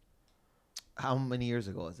house. How many years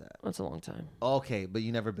ago was that? That's a long time. Okay, but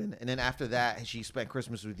you never been. And then after that, she spent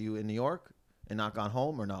Christmas with you in New York and not gone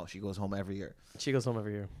home, or no? She goes home every year. She goes home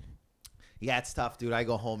every year. Yeah, it's tough, dude. I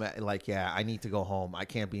go home at I need to go home. I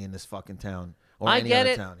can't be in this fucking town or I any get other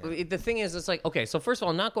it. town. Yeah. The thing is, it's like, okay, so first of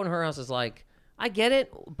all, not going to her house is like, I get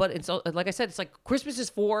it, but it's like I said, it's like Christmas is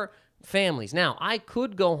for families. Now, I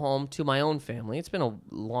could go home to my own family. It's been a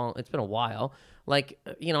while. Like,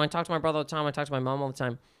 I talk to my brother all the time. I talk to my mom all the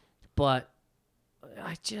time. But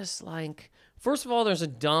I just like, first of all, there's a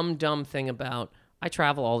dumb thing about I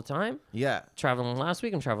travel all the time. Yeah. Traveling last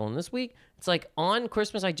week, I'm traveling this week. It's like on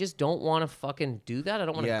Christmas, I just don't want to fucking do that. I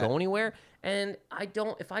don't want to go anywhere. And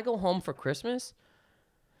if I go home for Christmas,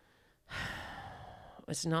 I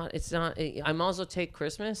might as well take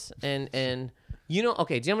Christmas and okay, do you know how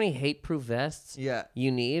many hate-proof vests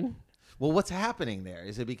you need? Well, what's happening there?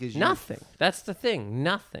 Is it because Nothing. That's the thing.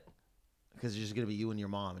 Nothing. Because it's just going to be you and your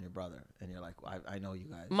mom and your brother. And you're like, I know you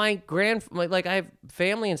guys. I have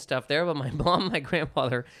family and stuff there, but my mom and my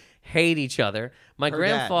grandfather hate each other. My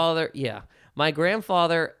grandfather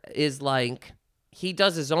is like, he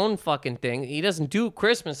does his own fucking thing. He doesn't do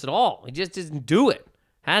Christmas at all. He just doesn't do it.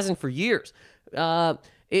 Hasn't for years.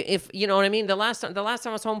 If you know what I mean. The last time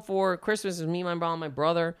I was home for Christmas was me, my mom, my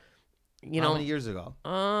brother. How many years ago?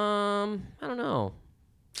 I don't know.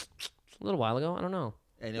 A little while ago. I don't know.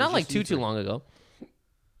 Not like too long ago.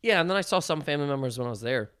 Yeah, and then I saw some family members when I was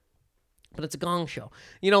there. But it's a gong show.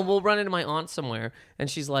 We'll run into my aunt somewhere, and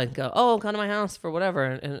she's like, come to my house for whatever.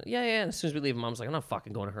 And yeah. And as soon as we leave, Mom's like, I'm not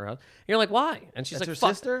fucking going to her house. And you're like, why? And she's That's like,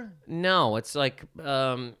 her sister? No, it's like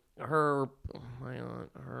my aunt,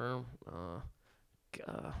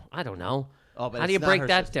 I don't know. Oh, but how do you break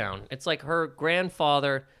that down? It's like her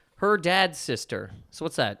grandfather, her dad's sister. So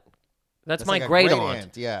what's that? That's my like great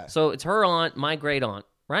aunt. Yeah. So it's her aunt, my great aunt,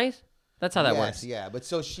 right? That's how that works. Yeah, but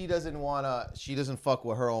so she doesn't fuck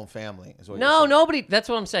with her own family. Is what No, you're saying. nobody. That's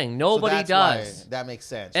what I'm saying. Nobody does. That makes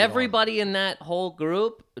sense. Everybody in that whole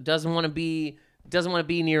group doesn't want to be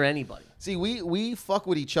near anybody. See, we fuck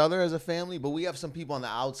with each other as a family, but we have some people on the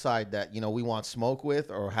outside that we want smoke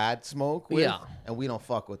with or had smoke with, and we don't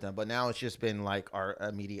fuck with them. But now it's just been like our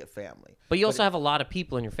immediate family. But you also have a lot of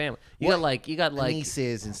people in your family. You got like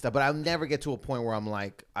nieces and stuff. But I'll never get to a point where I'm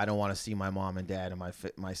like, I don't want to see my mom and dad and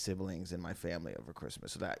my siblings and my family over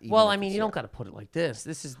Christmas. So that. Well, I mean, you don't got to put it like this.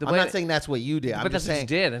 This is the way. I'm not saying that's what you did. But that's what you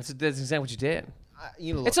did. That's exactly what you did.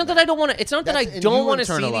 It's not that I don't want to. It's not that I don't want to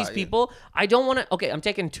see these people. I don't want to. Okay, I'm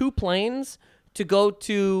taking 2 planes to go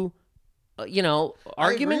to,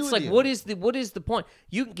 arguments. Like, what is the point?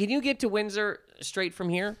 Can you get to Windsor straight from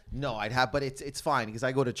here? No, I'd have, but it's fine because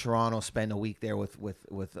I go to Toronto, spend a week there with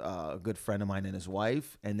a good friend of mine and his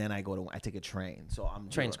wife, and then I take a train. So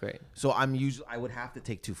train's great. So I would have to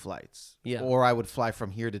take 2 flights. Yeah. Or I would fly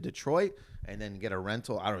from here to Detroit and then get a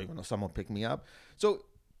rental. I don't even know, someone pick me up. So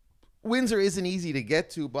Windsor isn't easy to get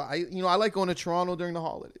to, but I like going to Toronto during the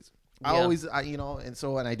holidays. I Yeah. always,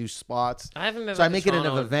 and I do spots. I haven't been So I back make to it an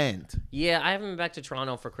Toronto. event. Yeah, I haven't been back to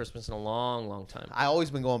Toronto for Christmas in a long, long time. I always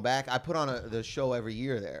been going back. I put on the show every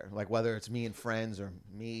year there, like whether it's me and friends or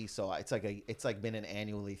me. So it's like been an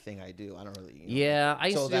annually thing I do. I don't really. Yeah, I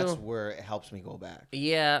used so to that's do. where it helps me go back.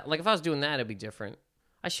 Yeah, like if I was doing that, it'd be different.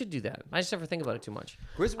 I should do that. I just never think about it too much.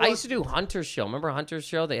 Chris I used to do Hunter's show. Remember Hunter's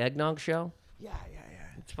show, the eggnog show? Yeah.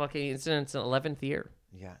 It's in its 11th year.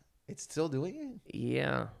 Yeah. It's still doing it.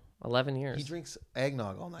 Yeah, 11 years. He drinks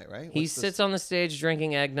eggnog all night, right? He What's the- sits on the stage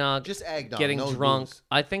drinking eggnog, just eggnog, getting no drunk. booze.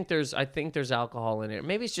 I think there's alcohol in it.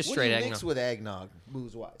 Maybe it's just What straight do you eggnog. mix with eggnog,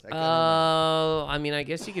 booze wise? I can't remember. I mean, I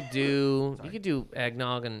guess you could do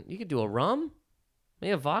eggnog and you could do a rum,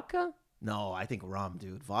 maybe a vodka. No, I think rum,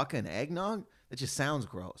 dude. Vodka and eggnog? That just sounds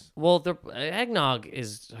gross. Well, the eggnog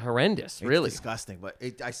is horrendous, It's really. disgusting, but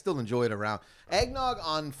I still enjoy it around. Eggnog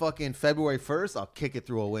on fucking February 1st, I'll kick it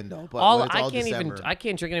through a window. But when it's all December, I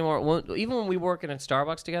can't drink anymore. Even when we were working at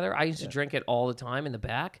Starbucks together, I used to drink it all the time in the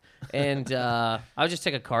back, and I would just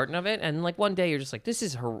take a carton of it. And like one day, you're just like, "This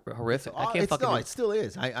is horrific. I can't fucking." it still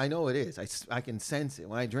is. I know it is. I can sense it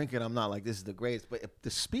when I drink it. I'm not like this is the greatest, but the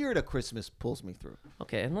spirit of Christmas pulls me through.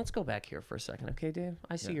 Okay, and let's go back here for a second, okay, Dave?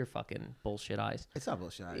 I see your fucking bullshit eyes. It's not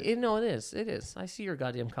bullshit. No, it is. It is. I see your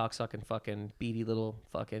goddamn cocksucking fucking beady little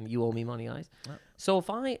fucking you owe me money eyes. So if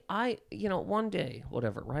I one day,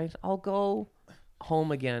 whatever, right? I'll go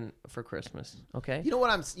home again for Christmas. Okay. You know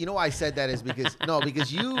what why I said that is because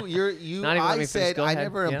because you Not even let I me said finish. Go I ahead.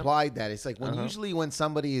 never Yeah. implied that. It's like usually when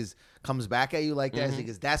somebody comes back at you like that, it's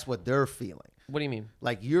because that's what they're feeling. What do you mean?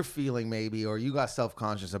 Like you're feeling maybe, or you got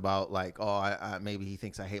self-conscious about like, maybe he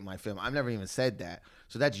thinks I hate my film. I've never even said that.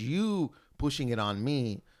 So that's you pushing it on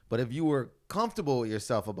me. But if you were comfortable with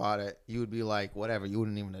yourself about it, you would be like, whatever. You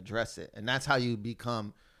wouldn't even address it. And that's how you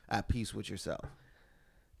become at peace with yourself.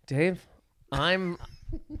 Dave, I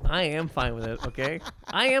am fine with it, okay?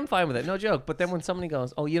 I am fine with it. No joke. But then when somebody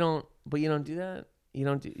goes, "Oh, you don't do that? You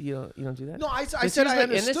don't do that?" No, I But said I here's what-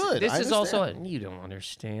 and understood. This I is also understand. you don't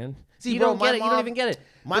understand. See, you bro, don't my get it. You mom- don't even get it.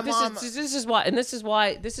 my But mom-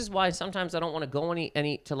 this is why sometimes I don't want to go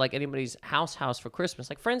any to like anybody's house for Christmas.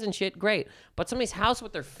 Like friends and shit, great. But somebody's house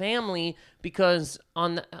with their family, because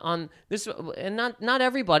on this, and not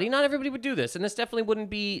everybody would do this, and this definitely wouldn't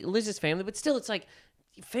be Liz's family. But still, it's like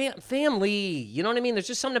family. You know what I mean? There's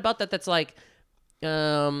just something about that that's like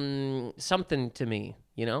something to me,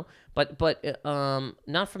 but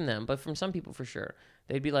not from them, but from some people for sure.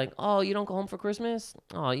 They'd be like, "Oh, you don't go home for Christmas?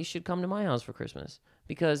 Oh, you should come to my house for Christmas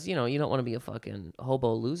because you don't want to be a fucking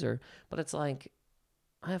hobo loser." But it's like,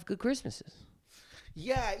 I have good Christmases.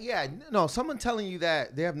 Yeah. No, someone telling you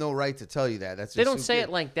that, they have no right to tell you that. That's just They don't say stupid.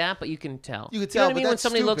 it like that, but you can tell. You can know tell, what I but mean? When that's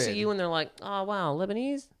somebody looks at stupid. you and they're like, "Oh, wow,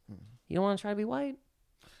 Lebanese? You don't want to try to be white?"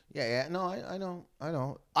 Yeah. No, I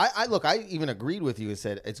know. I look. I even agreed with you and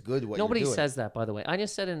said it's good what Nobody you're doing. says that, by the way. I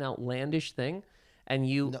just said an outlandish thing, and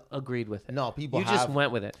you agreed with it. No, people You just have-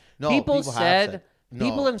 went with it. No, people people have said, said- no.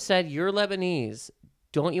 people have said, "You're Lebanese.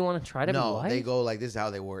 Don't you want to try to be No, white?" they go like this is how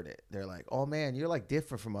they word it. They're like, "Oh man, you're like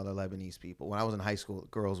different from other Lebanese people." When I was in high school,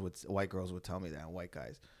 white girls would tell me that, white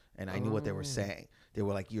guys, and I knew what they were saying. They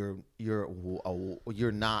were like, "You're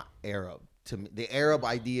not Arab to me. The Arab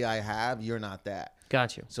idea I have, you're not that."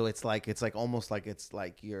 Got you. So it's like almost like it's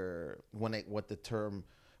like you're when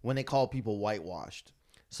they call people whitewashed.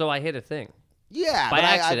 So I hit a thing Yeah, by but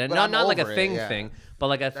accident. but not I'm not like a over it, thing yeah. thing, but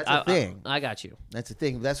like That's a thing. I got you. That's the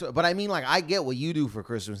thing. But I mean, like, I get what you do for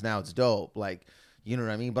Christmas now. It's dope. Like, you know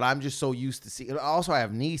what I mean? But I'm just so used to see. Also, I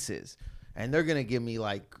have nieces, and they're gonna give me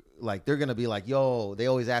like they're gonna be like, "Yo," they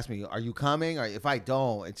always ask me, "Are you coming?" Or if I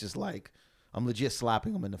don't, it's just like I'm legit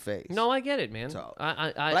slapping them in the face. No, I get it, man. So-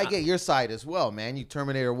 I But I get your side as well, man. You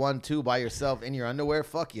Terminator 1, 2 by yourself in your underwear.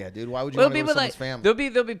 Fuck yeah, dude. Why would you Well, want to go with someone's family?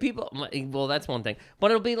 there'll be people. Well, that's one thing,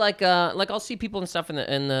 but it'll be like I'll see people and stuff in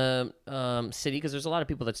the city because there's a lot of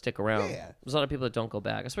people that stick around. Yeah. There's a lot of people that don't go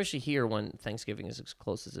back, especially here when Thanksgiving is as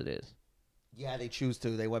close as it is. Yeah, they choose to.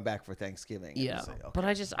 They went back for Thanksgiving. and Yeah, say, okay. but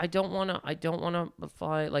I don't want to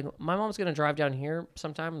fly. Like my mom's gonna drive down here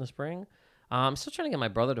sometime in the spring. I'm still trying to get my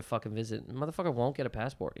brother to fucking visit. Motherfucker won't get a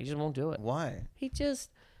passport. He just won't do it. Why?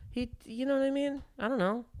 You know what I mean? I don't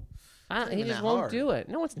know. He even just that won't hard. do it.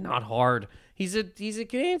 No, it's not hard. He's a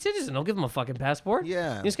Canadian citizen. Don't give him a fucking passport.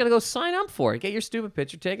 Yeah. You just gotta go sign up for it. Get your stupid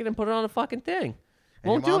picture taken and put it on a fucking thing.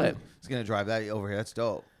 And Won't your do mom it. is gonna drive that over here. That's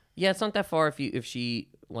dope. Yeah, it's not that far if she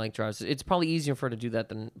like drives. It's probably easier for her to do that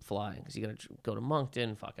than fly because you gotta go to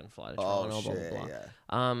Moncton, fucking fly to Toronto, blah shit, blah blah.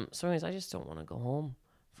 yeah. So anyways, I just don't want to go home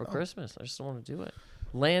for Christmas. I just don't want to do it.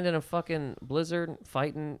 land in a fucking blizzard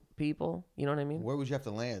fighting people. You know what I mean? Where would you have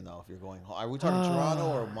to land though if you're going home? Are we talking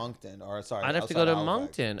Toronto or Moncton? Or sorry, I'd have to go to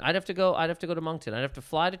Moncton. I'd have to go to Moncton. I'd have to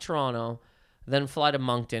fly to Toronto, then fly to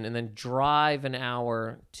Moncton, and then drive an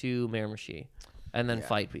hour to Miramichi, and then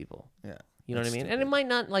fight people. Yeah. You know what I mean? And it might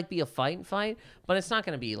not like be a fight, but it's not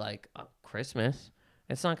going to be like Christmas.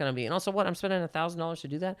 It's not going to be. And also, what? I'm spending $1,000 to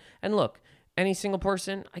do that. And look, any single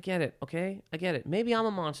person, I get it. Okay, I get it. Maybe I'm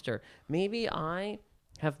a monster. Maybe I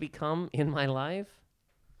have become in my life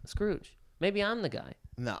Scrooge. Maybe I'm the guy.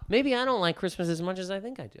 No. Maybe I don't like Christmas as much as I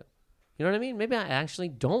think I do. You know what I mean? Maybe I actually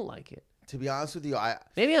don't like it. To be honest with you,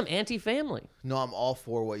 maybe I'm anti-family. No, I'm all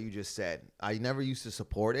for what you just said. I never used to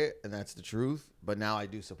support it, and that's the truth. But now I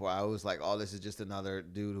do support. I was like, oh, this is just another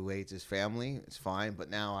dude who hates his family. It's fine. But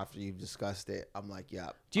now after you've discussed it, I'm like,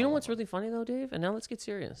 yeah. Do you know what's really funny though, Dave? And now let's get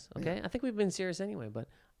serious, okay? Yeah. I think we've been serious anyway, but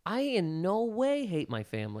I in no way hate my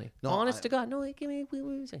family. No, honest to God, no. Give me.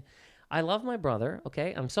 I love my brother.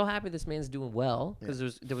 Okay, I'm so happy this man's doing well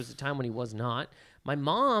because there was a time when he was not. My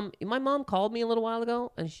mom called me a little while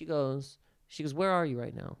ago, and she goes, where are you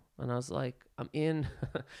right now? And I was like, I'm in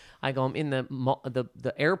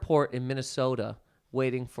the airport in Minnesota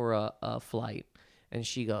waiting for a flight. And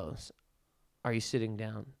she goes, are you sitting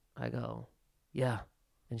down? I go, yeah.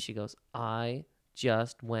 And she goes, I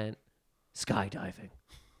just went skydiving.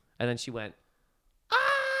 And then she went,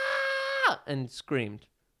 ah, and screamed.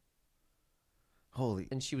 Holy.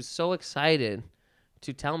 And she was so excited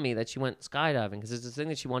to tell me that she went skydiving because it's a thing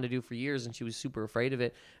that she wanted to do for years, and she was super afraid of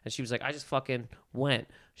it. And she was like, I just fucking went.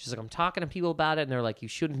 She's like, I'm talking to people about it, and they're like, you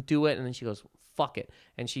shouldn't do it. And then she goes, fuck it.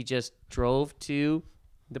 And she just drove to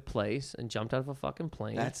the place and jumped out of a fucking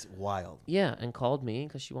plane. That's wild. Yeah, and called me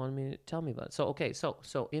because she wanted me to tell me about it. So, okay,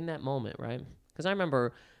 so in that moment, right? Because I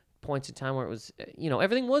remember points in time where it was,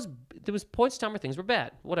 everything was, there was points in time where things were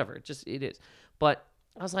bad. Whatever, it is. But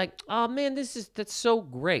I was like, oh, man, that's so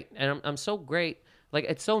great. And I'm so great. Like,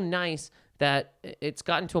 it's so nice that it's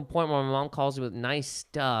gotten to a point where my mom calls me with nice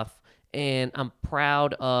stuff, and I'm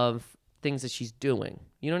proud of things that she's doing.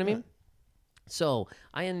 You know what I mean? So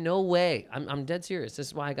I in no way, I'm dead serious. This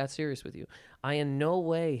is why I got serious with you. I in no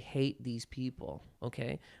way hate these people,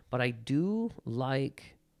 okay? But I do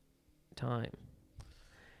like time.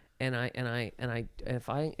 And if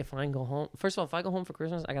I go home, first of all, if I go home for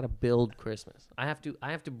Christmas, I gotta build Christmas. I have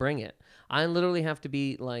to bring it. I literally have to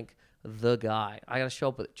be like the guy. I gotta show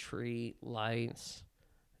up with a tree, lights.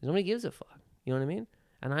 Nobody gives a fuck. You know what I mean?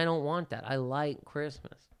 And I don't want that. I like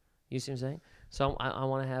Christmas. You see what I'm saying? So I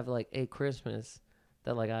want to have like a Christmas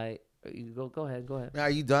that like go ahead. Are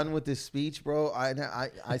you done with this speech, bro?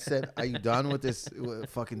 I said, are you done with this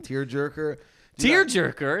fucking tearjerker?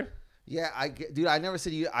 Tearjerker? Yeah, dude, I never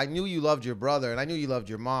said you. I knew you loved your brother, and I knew you loved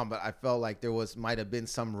your mom, but I felt like there might have been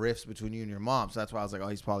some rifts between you and your mom. So that's why I was like, oh,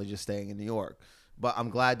 he's probably just staying in New York. But I'm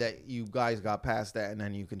glad that you guys got past that, and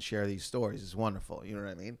then you can share these stories. It's wonderful. You know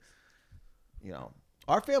what I mean?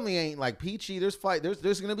 Our family ain't like peachy. There's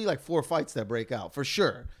gonna be like 4 fights that break out for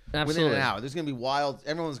sure. Absolutely. Within an hour. There's gonna be wild.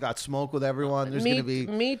 Everyone's got smoke with everyone. There's gonna be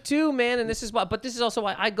me too, man. And this is why. But this is also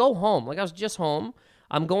why I go home. Like I was just home.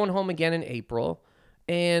 I'm going home again in April,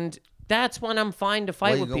 and that's when I'm fine to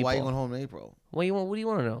fight with people. Why are you going home in April? What do you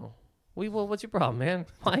want to know? What's your problem, man?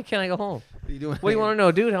 Why can't I go home? What are you doing? What do you want to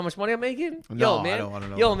know, dude? How much money I'm making? No, yo, man. I don't want to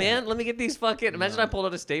know. Yo, man, let me get these fucking. Imagine I pulled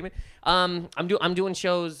out a statement. I'm doing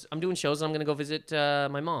shows. And I'm gonna go visit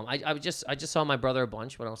my mom. I just saw my brother a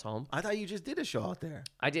bunch when I was home. I thought you just did a show out there.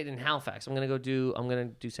 I did in Halifax. I'm gonna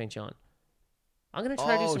do St. John. I'm gonna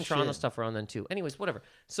try to do some Toronto stuff around then too. Anyways, whatever.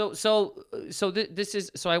 So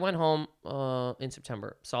I went home in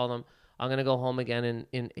September. Saw them. I'm going to go home again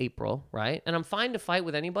in April, right? And I'm fine to fight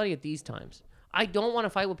with anybody at these times. I don't want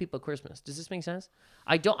to fight with people at Christmas. Does this make sense?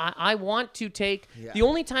 I want to take the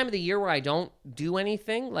only time of the year where I don't do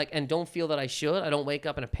anything and don't feel that I should. I don't wake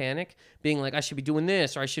up in a panic being like I should be doing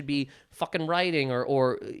this or I should be fucking writing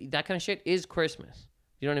or that kind of shit is Christmas.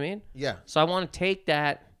 You know what I mean? Yeah. So I want to take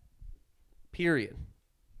that period.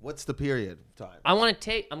 What's the period of time?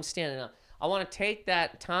 I'm standing up. I want to take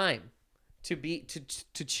that time to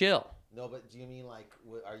chill. No, but do you mean like,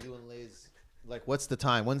 are you and Liz, like, what's the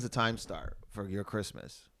time? When's the time start for your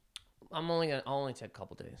Christmas? I'll only take a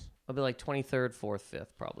couple days. I'll be like 23rd, 4th, 5th,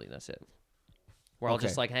 probably. That's it. Where I'll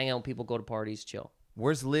just like hang out with people, go to parties, chill.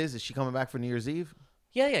 Where's Liz? Is she coming back for New Year's Eve?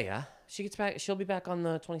 Yeah. She gets back. She'll be back on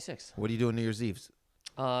the 26th. What are you doing New Year's Eve?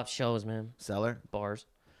 Shows, man. Cellar? Bars.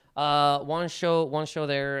 One show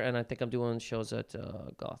there, and I think I'm doing shows at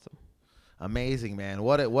Gotham. Amazing, man.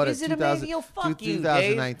 What a Is it amazing? Yo, fuck you,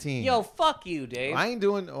 2019. Dave. Yo, fuck you, Dave. I ain't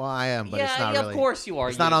doing. Well, I am, but it's not yeah, really. Of course you are.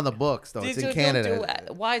 It's not on the books though. It's in Canada.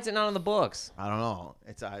 Why is it not on the books? I don't know.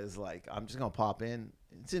 It's like I'm just gonna pop in.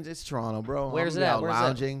 It's Toronto, bro. Where's it at? Where's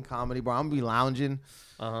lounging, comedy bar. I'm gonna be lounging.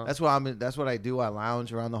 Uh-huh. That's what I do. I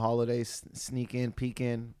lounge around the holidays, sneak in, peek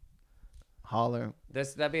in, holler.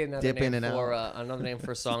 That'd be another dip name in and for out. another name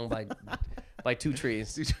for a song by Two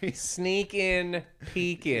Trees. 2 Trees. Sneak in,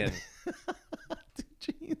 peek in.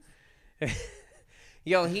 2 Trees.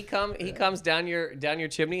 Yo, he comes down your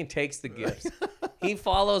chimney and takes the gifts. He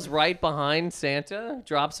follows right behind Santa,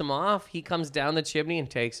 drops him off. He comes down the chimney and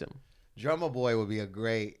takes him. Drummer Boy would be a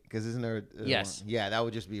great, because isn't there? Yes. Yeah, that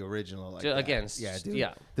would just be original. Like Again, yeah, dude.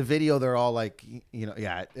 yeah. The video, they're all like,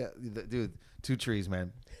 dude, 2 trees,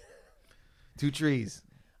 man. 2 trees.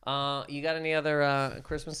 You got any other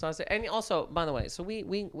Christmas songs? And also, by the way, so we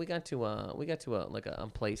got to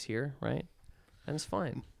a place here, right? And it's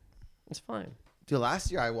fine. It's fine. Dude,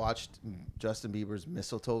 last year I watched Justin Bieber's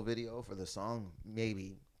Mistletoe video for the song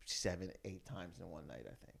maybe 7-8 times in one night,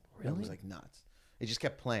 I think. Really? It was like nuts. It just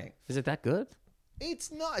kept playing. Is it that good?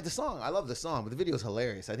 It's not the song. I love the song, but the video is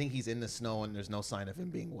hilarious. I think he's in the snow and there's no sign of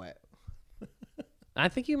him being wet. I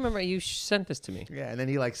think you remember you sent this to me. Yeah, and then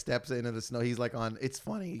he like steps into the snow. He's like on. It's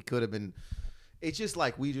funny. He could have been. It's just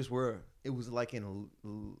like we just were. It was like it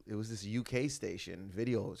was this UK station,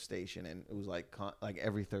 video station, and it was like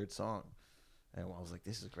every third song. And I was like,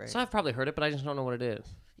 this is great. So I've probably heard it, but I just don't know what it is.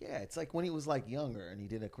 Yeah, it's like when he was like younger and he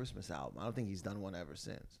did a Christmas album. I don't think he's done one ever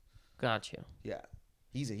since. Gotcha. Yeah,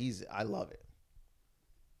 I love it.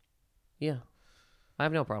 Yeah, I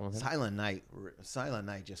have no problem with it. Silent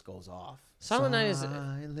Night just goes off. Silent Night is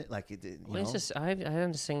like it did. I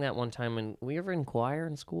had to sing that one time. And were you ever in choir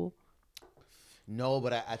in school? No,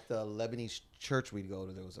 but at the Lebanese church we'd go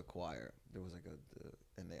to, there was a choir. There was like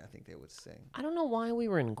I think they would sing. I don't know why we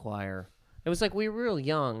were in choir. It was like we were real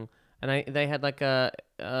young, and they had like a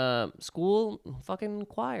school fucking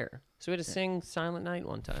choir, so we had to sing Silent Night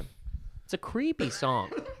one time. It's a creepy song.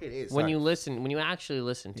 It is. When you actually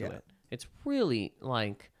listen to it, it's really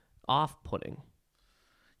like off-putting.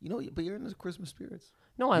 But you're in the Christmas spirits.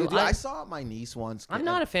 No, I saw my niece once. I'm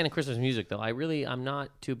not a fan of Christmas music though. I'm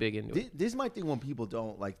not too big into it. This is my thing when people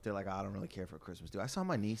don't like. They're like, I don't really care for Christmas. Dude, I saw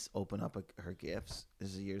my niece open up her gifts.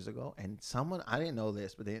 This is years ago, and someone, I didn't know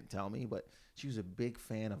this, but they didn't tell me. But she was a big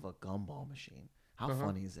fan of a gumball machine. How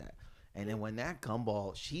funny is that? And then when that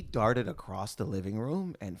gumball, she darted across the living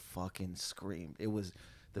room and fucking screamed. It was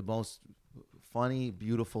the most funny,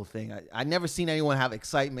 beautiful thing. I never seen anyone have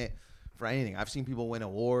excitement for anything. I've seen people win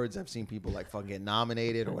awards. I've seen people like fucking get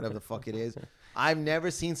nominated or whatever the fuck it is. I've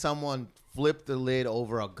never seen someone flip the lid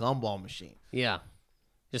over a gumball machine. Yeah.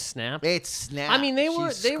 Just snap. It snapped. I mean, they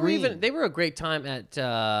were a great time at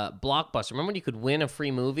Blockbuster. Remember when you could win a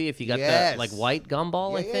free movie if you got the like white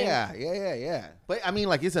gumball? I think. Yeah. But I mean,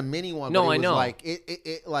 like it's a mini one. No, but I know. Like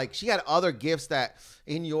it like she had other gifts that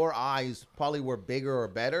in your eyes probably were bigger or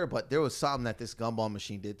better, but there was something that this gumball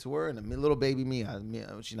machine did to her. And the little baby Mia,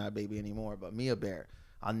 she's not a baby anymore, but Mia Bear,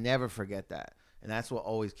 I'll never forget that. And that's what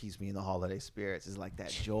always keeps me in the holiday spirits is like that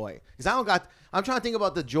joy. Because I'm trying to think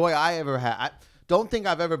about the joy I ever had. I don't think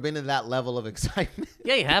I've ever been to that level of excitement.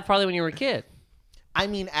 Yeah, you have probably when you were a kid. I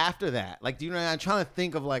mean, after that, like, do you know? I'm trying to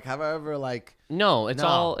think of like, have I ever like? No, it's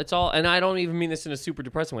all, and I don't even mean this in a super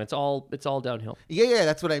depressing way. It's all downhill. Yeah,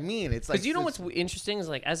 that's what I mean. It's like because you know what's interesting is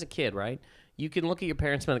like as a kid, right? You can look at your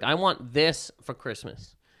parents and be like, I want this for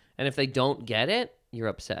Christmas, and if they don't get it, you're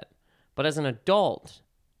upset. But as an adult,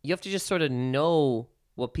 you have to just sort of know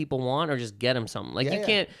what people want or just get them something. Like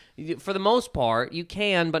can't, for the most part, you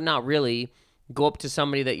can, but not really. Go up to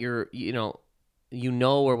somebody that you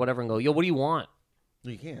know or whatever and go, yo, what do you want?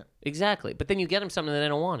 You can't. Exactly. But then you get them something that they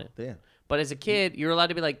don't want it. Yeah. But as a kid, you're allowed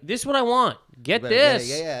to be like, this is what I want. Get this.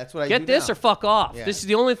 Yeah, that's what I do Get this now. or fuck off. Yeah. This is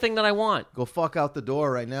the only thing that I want. Go fuck out the door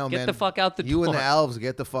right now, man. Get the fuck out the door. You and the elves,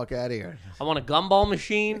 get the fuck out of here. I want a gumball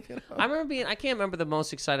machine. I can't remember the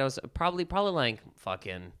most excited I was. Probably like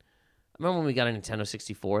fucking. I remember when we got a Nintendo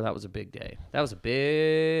 64. That was a big day. That was a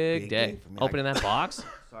big day. For me. Opening that box.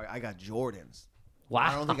 Sorry, I got Jordans. Wow.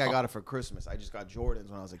 I don't think I got it for Christmas. I just got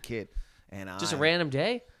Jordans when I was a kid. And just a random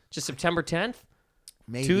day? Just September 10th?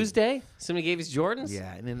 Maybe. Tuesday? Somebody gave us Jordans?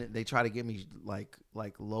 Yeah, and then they try to give me like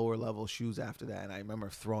lower level shoes after that. And I remember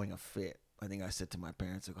throwing a fit. I think I said to my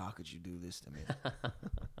parents, like, how could you do this to me?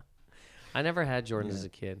 I never had Jordans as a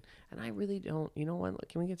kid. And I really don't. You know what?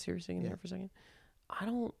 Can we get serious in here for a second? I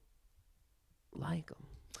don't like them.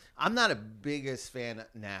 I'm not a biggest fan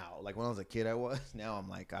now. Like when I was a kid, I was. Now I'm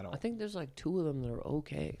like, I don't. I think there's like two of them that are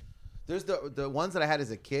okay. There's the ones that I had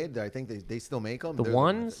as a kid. That I think they still make them. The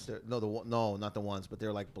ones? No, not the ones, but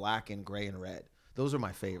they're like black and gray and red. Those are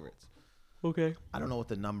my favorites. Okay. I don't know what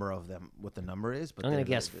the number is, but I'm gonna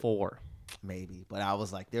guess 4. Maybe. But I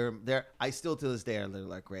was like, they're. I still to this day they're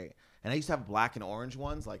like great. And I used to have black and orange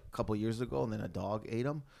ones like a couple years ago, and then a dog ate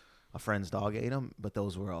them. A friend's dog ate them, but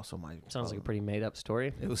those were also my. Sounds like a pretty made up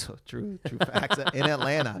story. It was so true facts. In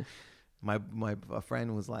Atlanta, my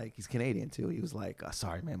friend was like, he's Canadian too. He was like,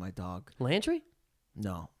 sorry man, my dog. Landry?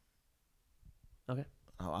 No. Okay.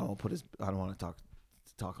 I don't want to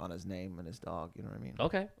talk on his name and his dog. You know what I mean?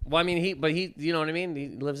 Okay. Well, I mean, he, you know what I mean? He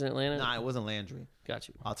lives in Atlanta. Nah, it wasn't Landry. Got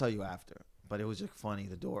you. I'll tell you after. But it was just funny,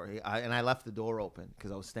 the door. I left the door open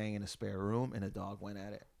because I was staying in a spare room, and a dog went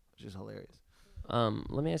at it, which is hilarious.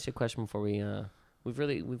 Let me ask you a question before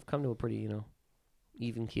we've come to a pretty,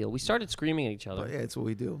 even keel. We started screaming at each other. But yeah, it's what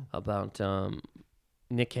we do. About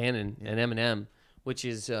Nick Cannon and Eminem, which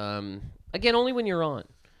is again only when you're on,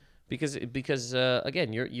 because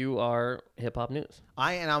again you are hip hop news.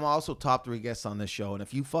 I'm also top 3 guests on this show, and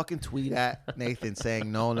if you fucking tweet at Nathan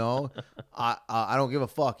saying no, I don't give a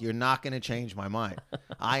fuck. You're not gonna change my mind.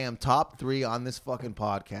 I am top 3 on this fucking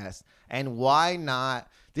podcast, and why not?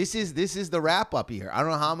 This is the wrap up here. I don't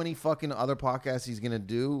know how many fucking other podcasts he's gonna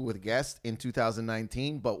do with guests in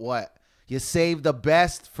 2019, but what? You saved the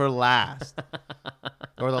best for last,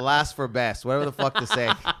 or the last for best, whatever the fuck to say.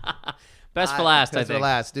 Best for last, I think. Best for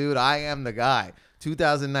last, dude. I am the guy.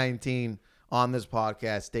 2019 on this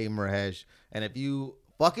podcast, Dave Merhesh. And if you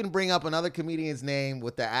fucking bring up another comedian's name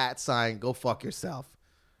with the @ sign, go fuck yourself.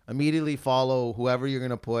 Immediately follow whoever you're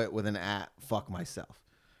gonna put with an @ fuck myself,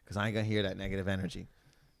 because I ain't gonna hear that negative energy.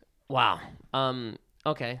 Wow.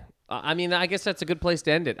 Okay. I mean, I guess that's a good place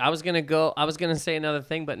to end it. I was gonna say another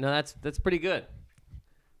thing, but no, that's pretty good.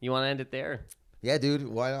 You want to end it there? Yeah, dude.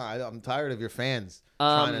 Why not? I'm tired of your fans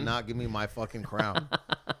trying to not give me my fucking crown.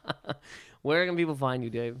 Where can people find you,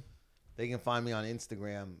 Dave? They can find me on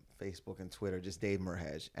Instagram, Facebook, and Twitter. Just Dave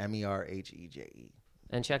Merhesh, MERHEJE.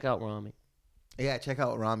 And check out Rami. Yeah, check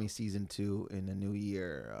out Rami season 2 in the new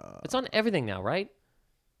year. It's on everything now, right?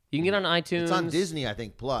 You can get on iTunes. It's on Disney, I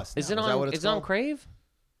think, Plus. Is it on? Is it on Crave?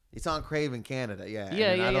 It's on Crave in Canada, yeah.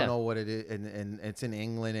 Yeah, I don't know what it is, and it's in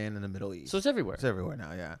England and in the Middle East. So it's everywhere. It's everywhere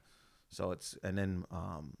now, yeah. So it's and then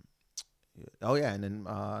on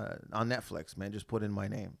Netflix, man, just put in my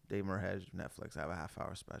name, Dave Merhesh, Netflix. I have a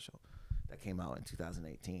half-hour special that came out in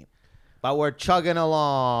 2018. But we're chugging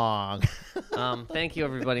along. Thank you,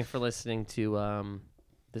 everybody, for listening to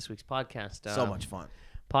this week's podcast. So much fun.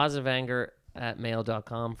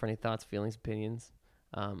 PositiveAnger@mail.com for any thoughts, feelings, opinions.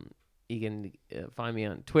 You can find me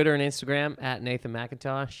on Twitter and Instagram @Nathan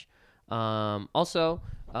McIntosh. Also,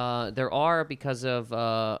 there are, because of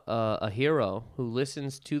a hero who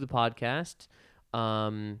listens to the podcast,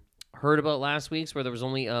 heard about last week's where there was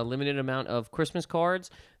only a limited amount of Christmas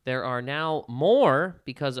cards. There are now more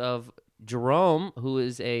because of Jerome, who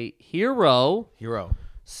is a hero.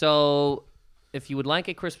 So if you would like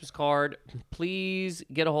a Christmas card, please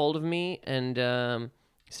get a hold of me and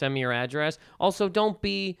send me your address. Also, don't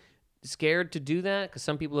be scared to do that, because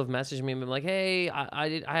some people have messaged me and been like, hey,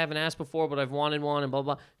 I haven't asked before, but I've wanted one and blah,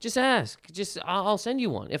 blah. Just ask. I'll send you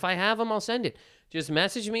one. If I have them, I'll send it. Just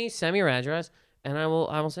message me, send me your address, and I will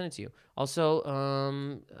send it to you. Also,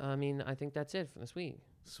 I mean, I think that's it for this week.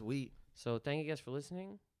 Sweet. So thank you guys for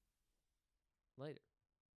listening. Later.